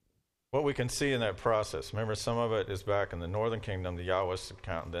 What we can see in that process, remember some of it is back in the northern kingdom, the Yahwist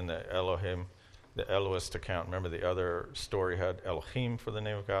account, and then the Elohim, the Elohist account. Remember the other story had Elohim for the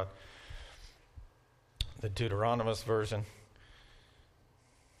name of God. The Deuteronomist version.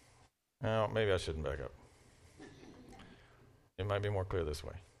 Now, maybe I shouldn't back up. It might be more clear this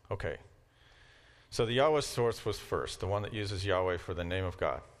way. Okay. So the Yahweh source was first, the one that uses Yahweh for the name of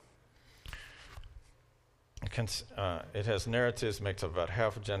God. It has narratives, makes up about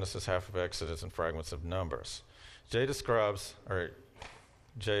half of Genesis, half of Exodus, and fragments of Numbers. J describes, or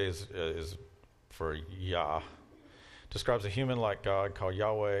J is for Yah, describes a human-like God called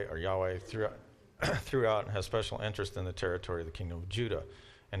Yahweh or Yahweh throughout and has special interest in the territory of the kingdom of Judah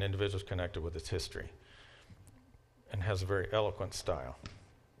and individuals connected with its history, and has a very eloquent style.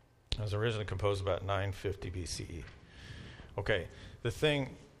 It was originally composed about 950 BCE. Okay, the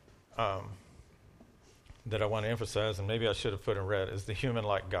thing that I want to emphasize, and maybe I should have put in red, is the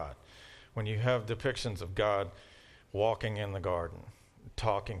human-like God. When you have depictions of God walking in the garden,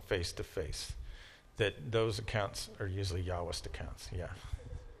 talking face to face, that those accounts are usually Yahwist accounts. Yeah.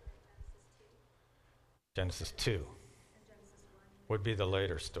 Genesis 2 would be the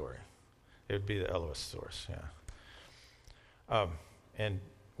later story. It would be the Elohist source. Yeah.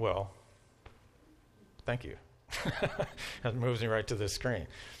 Well, thank you. That moves me right to this screen.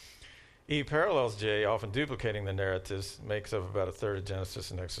 E parallels J, often duplicating the narratives, makes up about a third of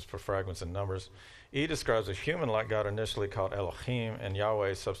Genesis and Exodus for fragments and Numbers. E describes a human-like God initially called Elohim, and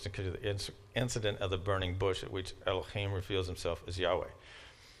Yahweh substituted the incident of the burning bush at which Elohim reveals himself as Yahweh.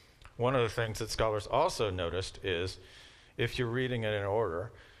 One of the things that scholars also noticed is, if you're reading it in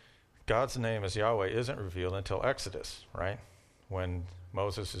order, God's name as Yahweh isn't revealed until Exodus, right? When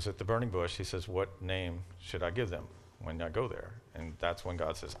Moses is at the burning bush, he says, what name should I give them when I go there? And that's when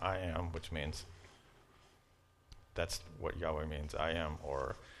God says, I am, which means, that's what Yahweh means, I am,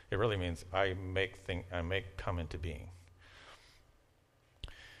 or it really means I make come into being.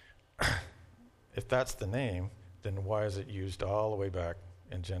 If that's the name, then why is it used all the way back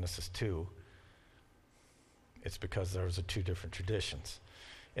in Genesis 2? It's because those are two different traditions.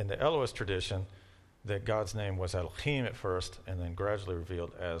 In the Elohist tradition, that God's name was Elohim at first and then gradually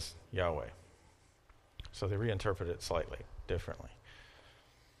revealed as Yahweh. So they reinterpret it slightly differently.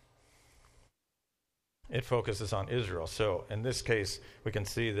 It focuses on Israel. So in this case, we can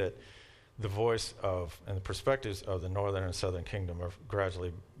see that the voice of and the perspectives of the northern and southern kingdom are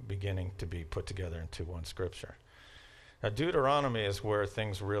gradually beginning to be put together into one scripture. Now, Deuteronomy is where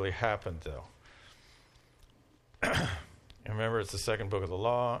things really happened, though. Remember, it's the second book of the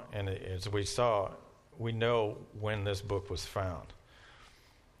law, and as we saw, we know when this book was found.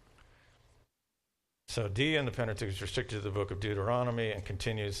 So D in the Pentateuch is restricted to the book of Deuteronomy and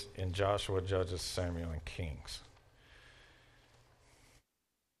continues in Joshua, Judges, Samuel, and Kings.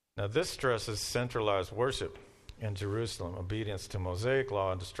 Now this stresses centralized worship in Jerusalem, obedience to Mosaic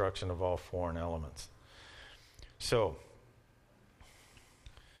law, and destruction of all foreign elements. So,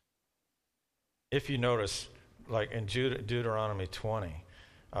 if you notice, like in Deuteronomy 20,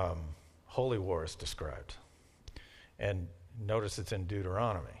 holy war is described. And notice it's in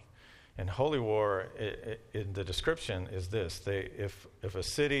Deuteronomy. And holy war, in the description is this. If a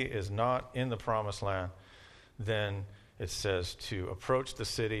city is not in the promised land, then it says to approach the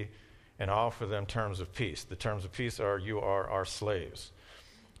city and offer them terms of peace. The terms of peace are, you are our slaves.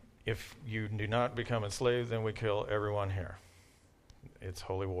 If you do not become enslaved, then we kill everyone here. It's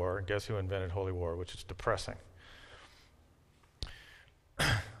holy war. And guess who invented holy war, which is depressing.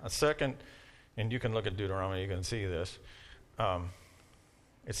 A second, and you can look at Deuteronomy, you can see this.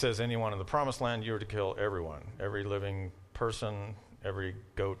 It says anyone in the promised land, you are to kill everyone. Every living person, every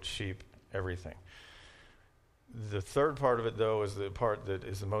goat, sheep, everything. The third part of it, though, is the part that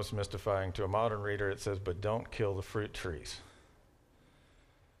is the most mystifying to a modern reader. It says, but don't kill the fruit trees.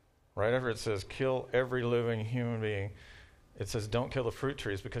 Right after it says, kill every living human being, it says, don't kill the fruit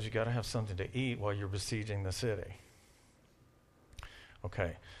trees because you got to have something to eat while you're besieging the city.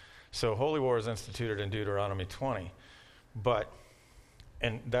 Okay, so holy war is instituted in Deuteronomy 20,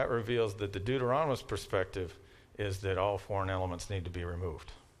 and that reveals that the Deuteronomist perspective is that all foreign elements need to be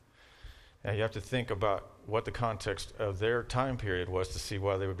removed. Now you have to think about what the context of their time period was to see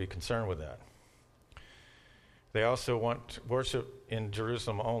why they would be concerned with that. They also want worship in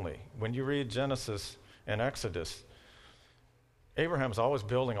Jerusalem only. When you read Genesis and Exodus, Abraham's always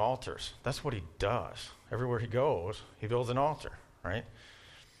building altars. That's what he does. Everywhere he goes, he builds an altar, right?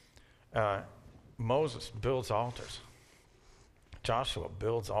 Moses builds altars. Joshua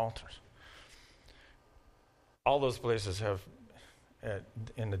builds altars. All those places have,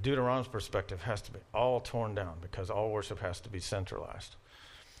 in the Deuteronomist perspective, has to be all torn down because all worship has to be centralized.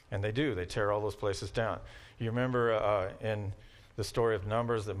 And they do. They tear all those places down. You remember in the story of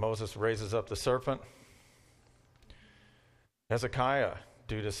Numbers that Moses raises up the serpent? Hezekiah,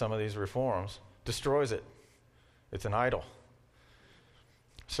 due to some of these reforms, destroys it. It's an idol.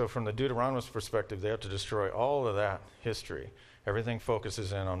 So from the Deuteronomist perspective, they have to destroy all of that history. Everything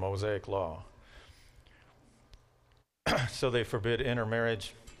focuses in on Mosaic law. So they forbid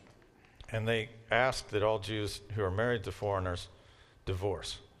intermarriage, and they ask that all Jews who are married to foreigners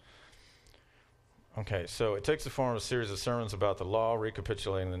divorce. Okay, so it takes the form of a series of sermons about the law,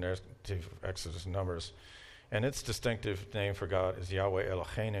 recapitulating the narrative of Exodus and Numbers. And its distinctive name for God is Yahweh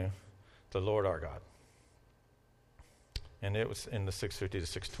Eloheinu, the Lord our God. And it was in the 650 to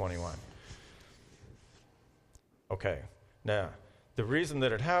 621. Okay, now, the reason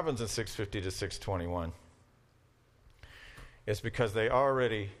that it happens in 650 to 621 is because they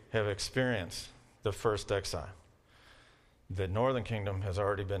already have experienced the first exile. The northern kingdom has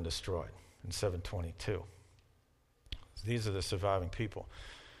already been destroyed in 722. These are the surviving people.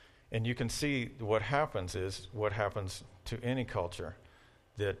 And you can see what happens to any culture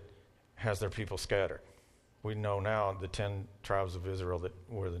that has their people scattered. We know now the 10 tribes of Israel that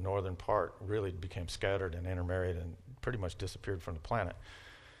were the northern part really became scattered and intermarried and pretty much disappeared from the planet.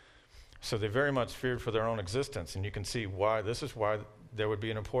 So they very much feared for their own existence, and you can see why. This is why there would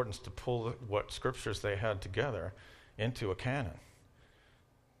be an importance to pull what scriptures they had together into a canon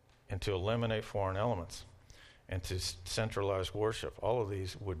and to eliminate foreign elements and to centralize worship. All of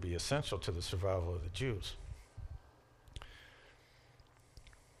these would be essential to the survival of the Jews.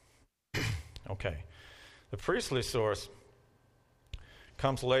 Okay. The priestly source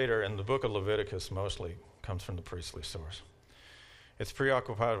comes later, and the book of Leviticus mostly comes from the priestly source. It's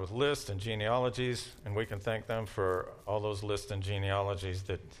preoccupied with lists and genealogies, and we can thank them for all those lists and genealogies.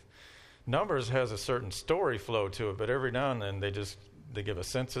 That Numbers has a certain story flow to it, but every now and then they give a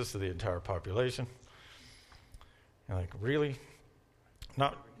census of the entire population. And like, really?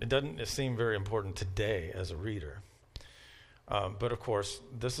 It doesn't seem very important today as a reader. But of course,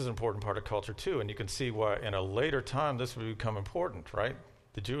 this is an important part of culture too, and you can see why in a later time this would become important, right?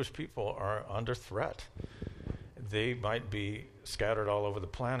 The Jewish people are under threat. They might be scattered all over the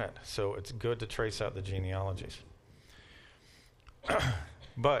planet, so it's good to trace out the genealogies.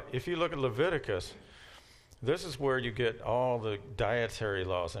 But if you look at Leviticus, this is where you get all the dietary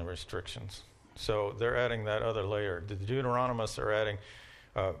laws and restrictions. So they're adding that other layer. The Deuteronomists are adding,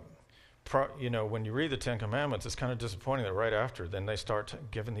 when you read the Ten Commandments, it's kind of disappointing that right after, then they start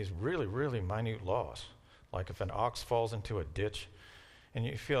giving these really, really minute laws. Like if an ox falls into a ditch, and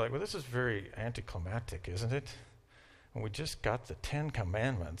you feel like, well, this is very anticlimactic, isn't it? And we just got the Ten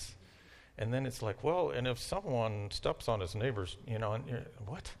Commandments, And then it's like, well, and if someone steps on his neighbor's, and you're,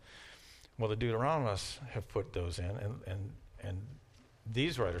 what? Well, the Deuteronomists have put those in, and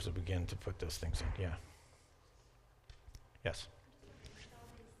these writers have begun to put those things in. Yeah. Yes.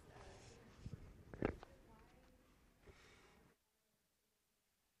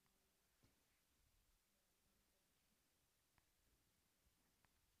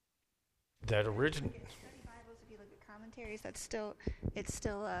 That origin. Bibles, if you look at commentaries, it's still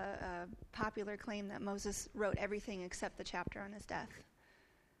a popular claim that Moses wrote everything except the chapter on his death.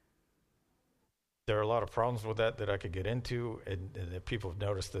 There are a lot of problems with that I could get into, and people have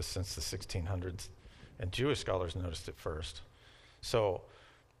noticed this since the 1600s, and Jewish scholars noticed it first. So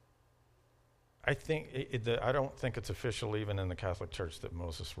I think I don't think it's official even in the Catholic Church that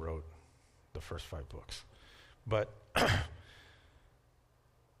Moses wrote the first 5 books, but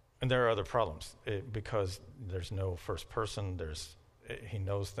and there are other problems because there's no first person. He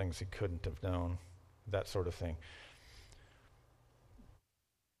knows things he couldn't have known, that sort of thing.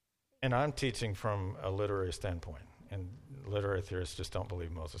 And I'm teaching from a literary standpoint, and literary theorists just don't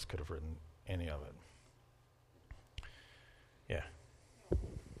believe Moses could have written any of it. Yeah.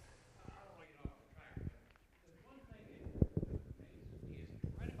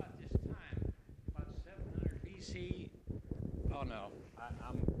 Right about this time, about 700 BC. Oh no,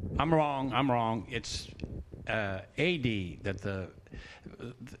 I'm wrong. It's AD that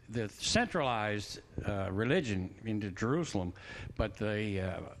the centralized religion into Jerusalem, but the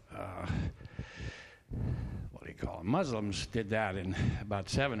what do you call it? Muslims did that in about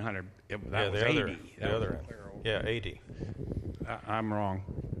 700. That was AD. The other end. Yeah, AD. I'm wrong.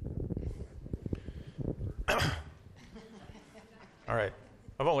 All right.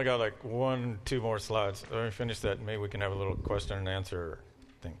 I've only got like 1-2 more slides. Let me finish that, and maybe we can have a little question and answer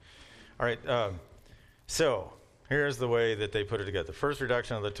thing. All right. So here's the way that they put it together. The first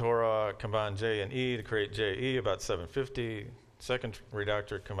reduction of the Torah combined J and E to create JE about 750. Second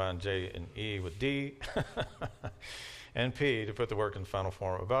redactor combined J and E with D and P to put the work in final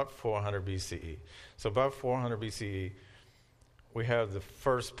form about 400 BCE. So about 400 BCE, we have the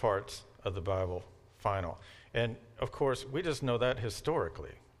first parts of the Bible final. And, of course, we just know that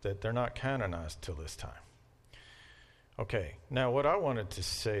historically, that they're not canonized till this time. Okay, now what I wanted to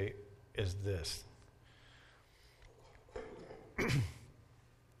say is this.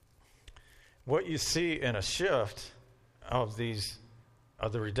 What you see in a shift of the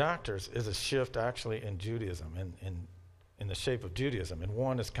redactors is a shift actually in Judaism, in the shape of Judaism, and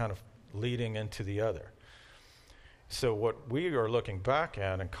one is kind of leading into the other. So what we are looking back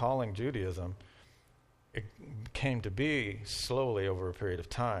at and calling Judaism, it came to be slowly over a period of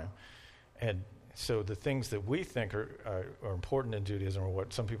time. And so the things that we think are important in Judaism, or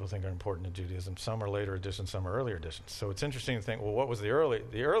what some people think are important in Judaism, some are later additions, some are earlier additions. So it's interesting to think, well, what was the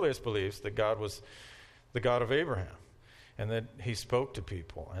earliest beliefs? That God was the God of Abraham, and that he spoke to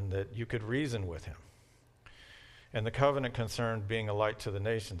people, and that you could reason with him. And the covenant concerned being a light to the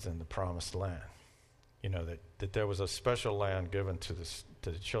nations in the promised land. That there was a special land given to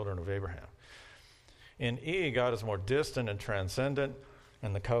the children of Abraham. In E, God is more distant and transcendent,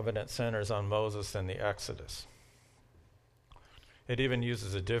 and the covenant centers on Moses and the Exodus. It even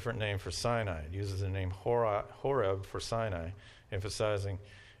uses a different name for Sinai. It uses the name Horeb for Sinai, emphasizes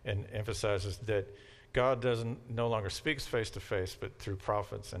that God no longer speaks face to face, but through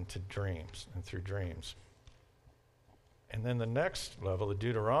prophets and through dreams. And then the next level, the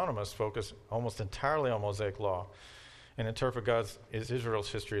Deuteronomists focus almost entirely on Mosaic law and interpret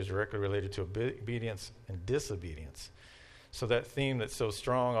Israel's history as directly related to obedience and disobedience. So that theme that's so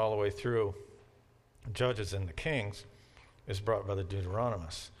strong all the way through Judges and the Kings is brought by the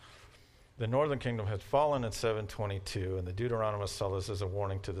Deuteronomists. The northern kingdom had fallen in 722, and the Deuteronomists saw this as a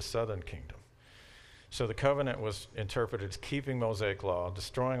warning to the southern kingdom. So the covenant was interpreted as keeping Mosaic law,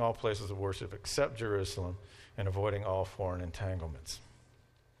 destroying all places of worship except Jerusalem, and avoiding all foreign entanglements,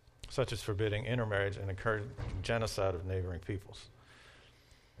 such as forbidding intermarriage and encouraging genocide of neighboring peoples.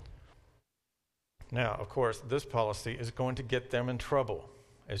 Now, of course, this policy is going to get them in trouble,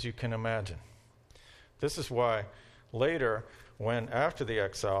 as you can imagine. This is why later, after the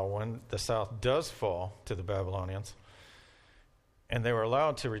exile, when the south does fall to the Babylonians, and they were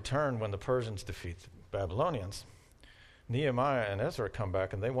allowed to return when the Persians defeat the Babylonians, Nehemiah and Ezra come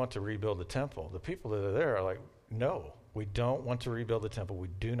back and they want to rebuild the temple. The people that are there are like, no, we don't want to rebuild the temple. We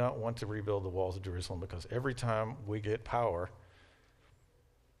do not want to rebuild the walls of Jerusalem, because every time we get power,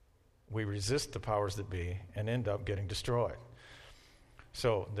 we resist the powers that be and end up getting destroyed.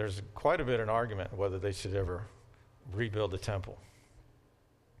 So there's quite a bit of an argument whether they should ever rebuild the temple.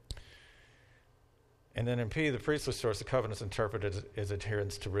 And then in P, the priestly source, the covenant is interpreted as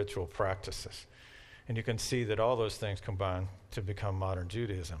adherence to ritual practices. And you can see that all those things combine to become modern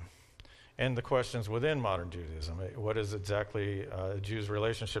Judaism. And the questions within modern Judaism. What is exactly a Jew's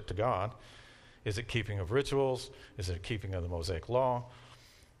relationship to God? Is it keeping of rituals? Is it keeping of the Mosaic law?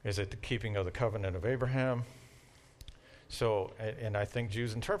 Is it the keeping of the covenant of Abraham? So, and I think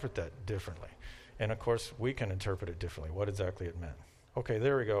Jews interpret that differently. And of course, we can interpret it differently, what exactly it meant. Okay,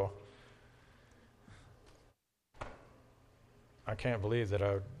 there we go. I can't believe that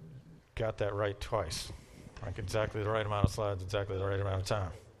I got that right twice. Like exactly the right amount of slides, exactly the right amount of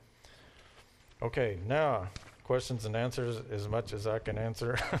time. Okay, now, questions and answers as much as I can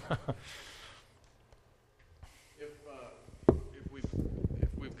answer. If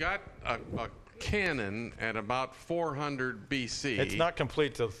we've got a canon at about 400 BC. It's not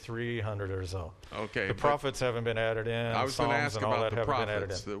complete till 300 or so. Okay. The prophets haven't been added in. I was going to ask about the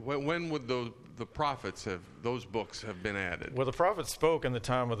prophets. When would the prophets have, those books have been added? Well, the prophets spoke in the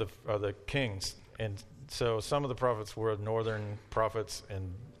time of the kings. And so some of the prophets were northern prophets,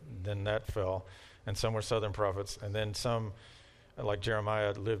 and then that fell. And some were southern prophets. And then some, like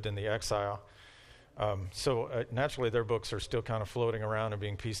Jeremiah, lived in the exile. So naturally, their books are still kind of floating around and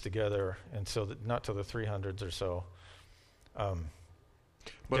being pieced together, and so not till the 300s or so.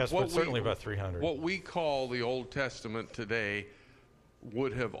 But certainly about 300. What we call the Old Testament today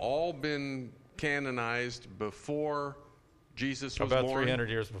would have all been canonized before Jesus was born? About 300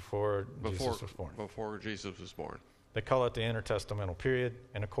 years before Jesus was born. Before Jesus was born. They call it the intertestamental period,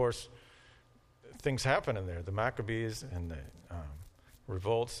 and of course, things happen in there. The Maccabees and the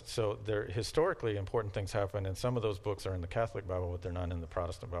revolts. So there historically important things happen, and some of those books are in the Catholic Bible, but they're not in the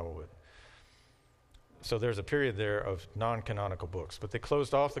Protestant Bible. So there's a period there of non-canonical books, but they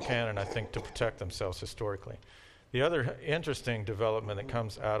closed off the canon, I think, to protect themselves historically. The other interesting development that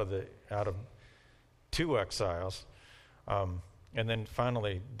comes out of two exiles, and then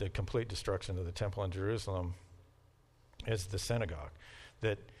finally the complete destruction of the temple in Jerusalem, is the synagogue.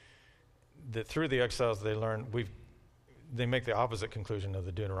 That through the exiles they learn they make the opposite conclusion of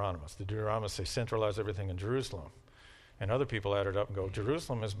the Deuteronomists. The Deuteronomists say centralize everything in Jerusalem. And other people add it up and go,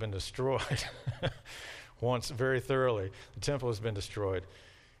 Jerusalem has been destroyed once very thoroughly. The temple has been destroyed.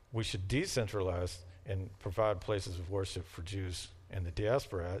 We should decentralize and provide places of worship for Jews in the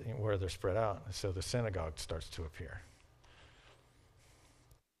diaspora where they're spread out. And so the synagogue starts to appear.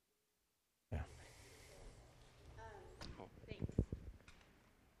 Yeah. Thanks.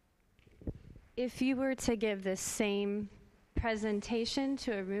 If you were to give the same presentation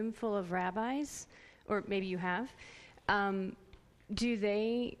to a room full of rabbis, or maybe you have, do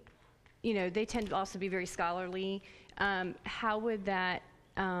they, they tend to also be very scholarly. How would that,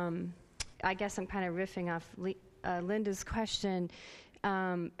 I guess I'm kind of riffing off Linda's question,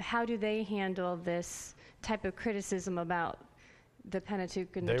 how do they handle this type of criticism about the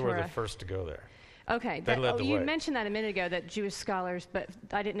Pentateuch and the Torah? They were the first to go there. Okay. You mentioned that a minute ago, that Jewish scholars, but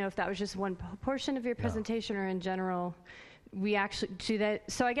I didn't know if that was just one portion of your presentation or in general. We actually do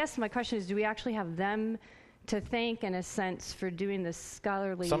that. So I guess my question is, do we actually have them to thank, in a sense, for doing the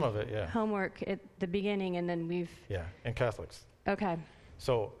scholarly Some of it, yeah. homework at the beginning, and then we've... Yeah, and Catholics. Okay.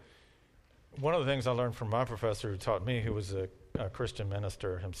 So one of the things I learned from my professor who taught me, who was a Christian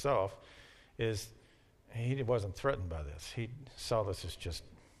minister himself, is he wasn't threatened by this. He saw this as just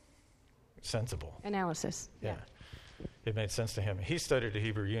sensible. Analysis. Yeah. It made sense to him. He studied at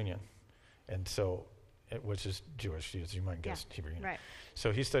Hebrew Union, and so, which is Jewish, as you might guess, Hebrew Union. Right.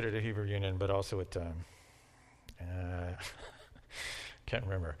 So he studied at Hebrew Union, but also at, can't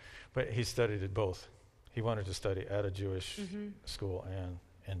remember, but he studied at both. He wanted to study at a Jewish school,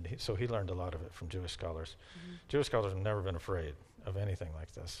 so he learned a lot of it from Jewish scholars. Mm-hmm. Jewish scholars have never been afraid of anything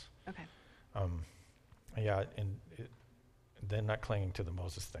like this. Okay. And they're not clinging to the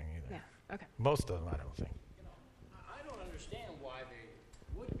Moses thing either. Yeah. Okay. Most of them, I don't think. I don't understand why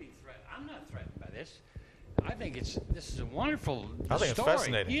they would be threatened. I'm not threatened by this. I think this is a wonderful I think story. It's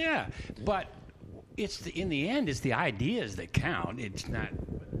fascinating. Yeah, but in the end, it's the ideas that count. It's not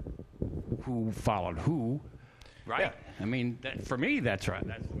who followed who, right? Yeah. I mean, for me, that's right.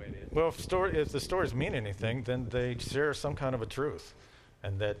 That's the way it is. Well, if the stories mean anything, then they share some kind of a truth,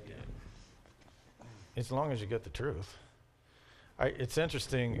 and that as long as you get the truth. It's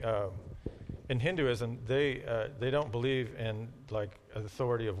interesting. In Hinduism, they don't believe in like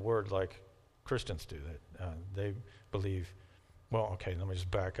authority of word like Christians do. That they believe. Well, okay, let me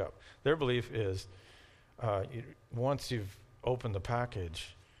just back up. Their belief is once you've opened the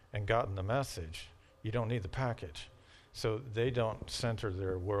package and gotten the message, you don't need the package. So they don't center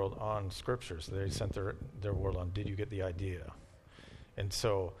their world on scriptures. They center their world on, did you get the idea? And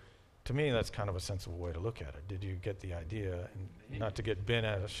so To me, that's kind of a sensible way to look at it. Did you get the idea, and not to get bent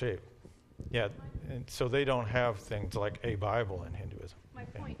out of shape? Yeah, and so they don't have things like a Bible in Hinduism. My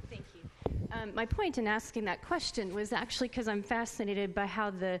point, thank you. My point in asking that question was actually because I'm fascinated by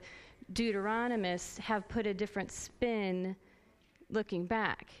how the Deuteronomists have put a different spin looking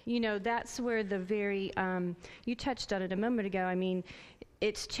back. That's where the very, you touched on it a moment ago, I mean,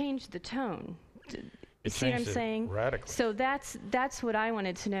 it's changed the tone. You see what I'm saying? Radically. So that's what I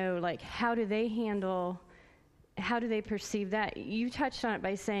wanted to know, like, how do they perceive that? You touched on it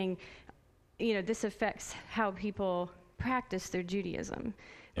by saying, this affects how people practice their Judaism.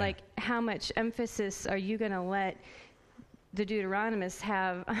 Yeah. Like, how much emphasis are you going to let the Deuteronomists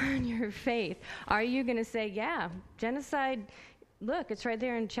have on your faith? Are you going to say, yeah, genocide, look, it's right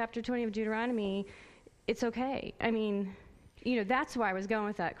there in chapter 20 of Deuteronomy, it's okay? I mean, that's why I was going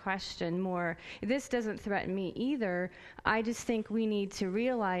with that question more. This doesn't threaten me either. I just think we need to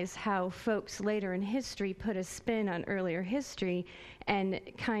realize how folks later in history put a spin on earlier history and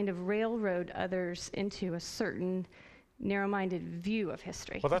kind of railroad others into a certain narrow-minded view of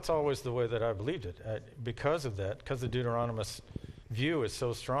history. Well, that's always the way that I believed it. Because of that, because the Deuteronomist view is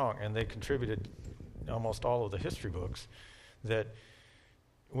so strong, and they contributed almost all of the history books, that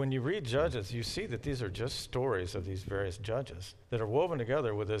when you read Judges, you see that these are just stories of these various judges that are woven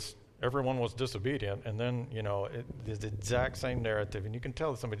together with this, everyone was disobedient, and then, it's the exact same narrative, and you can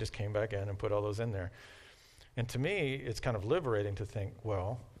tell that somebody just came back in and put all those in there. And to me, it's kind of liberating to think,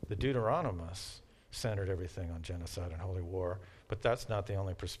 well, the Deuteronomists centered everything on genocide and holy war, but that's not the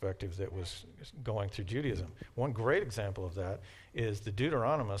only perspective that was going through Judaism. One great example of that is the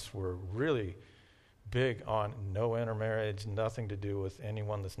Deuteronomists were really big on no intermarriage, nothing to do with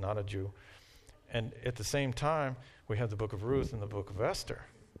anyone that's not a Jew. And at the same time, we have the book of Ruth and the book of Esther,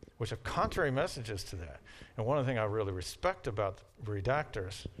 which have contrary messages to that. And one of the things I really respect about the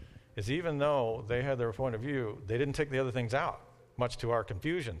redactors is even though they had their point of view, they didn't take the other things out, much to our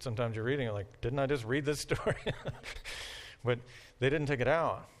confusion. Sometimes you're reading it like, didn't I just read this story? But they didn't take it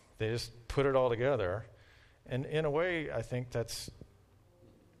out. They just put it all together. And in a way, I think that's,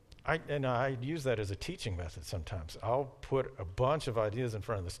 I use that as a teaching method sometimes. I'll put a bunch of ideas in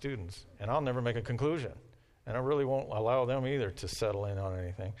front of the students, and I'll never make a conclusion. And I really won't allow them either to settle in on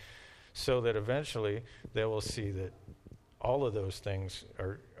anything, so that eventually they will see that all of those things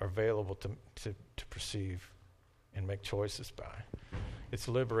are available to perceive and make choices by. It's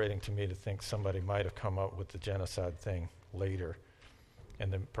liberating to me to think somebody might have come up with the genocide thing later,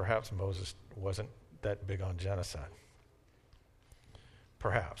 and then perhaps Moses wasn't that big on genocide.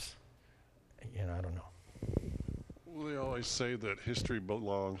 Perhaps. I don't know. Well, they always say that history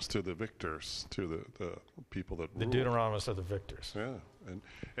belongs to the victors, to the people that the rule. Deuteronomists are the victors. Yeah, and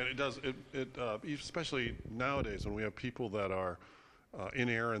it does especially nowadays when we have people that are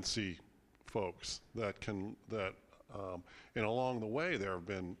inerrancy folks and along the way there have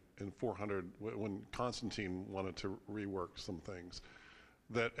been in 400 when Constantine wanted to rework some things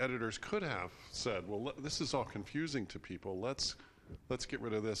that editors could have said, well, this is all confusing to people. Let's get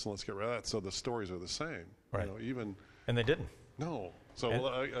rid of this and let's get rid of that. So the stories are the same, right? And they didn't. No.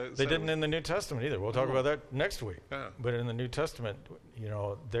 So they didn't in the New Testament either. We'll talk about that next week. Yeah. But in the New Testament,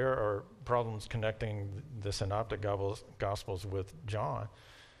 there are problems connecting the synoptic gospels with John.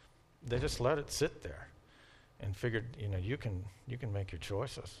 They just let it sit there and figured, you can make your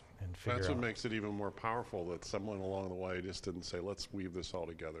choices and figure That's out. what makes it even more powerful that someone along the way just didn't say, let's weave this all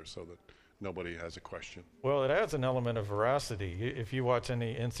together so that nobody has a question. Well, it adds an element of veracity. If you watch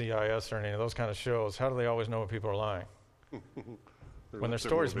any NCIS or any of those kind of shows, how do they always know when people are lying? When their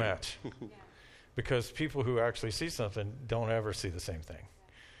stories match. Yeah. Because people who actually see something don't ever see the same thing.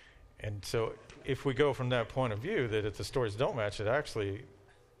 And so if we go from that point of view, that if the stories don't match, it actually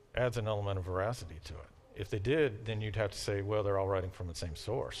adds an element of veracity to it. If they did, then you'd have to say, well, they're all writing from the same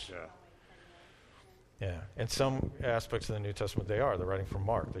source. Yeah. And some aspects of the New Testament, they're writing from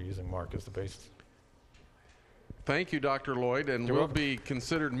Mark. They're using Mark as the basis. Thank you, Dr. Lloyd, and we'll be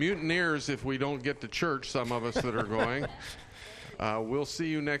considered mutineers if we don't get to church, some of us that are going. We'll see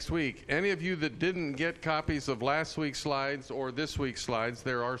you next week. Any of you that didn't get copies of last week's slides or this week's slides,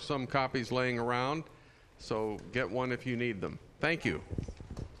 there are some copies laying around, so get one if you need them. Thank you.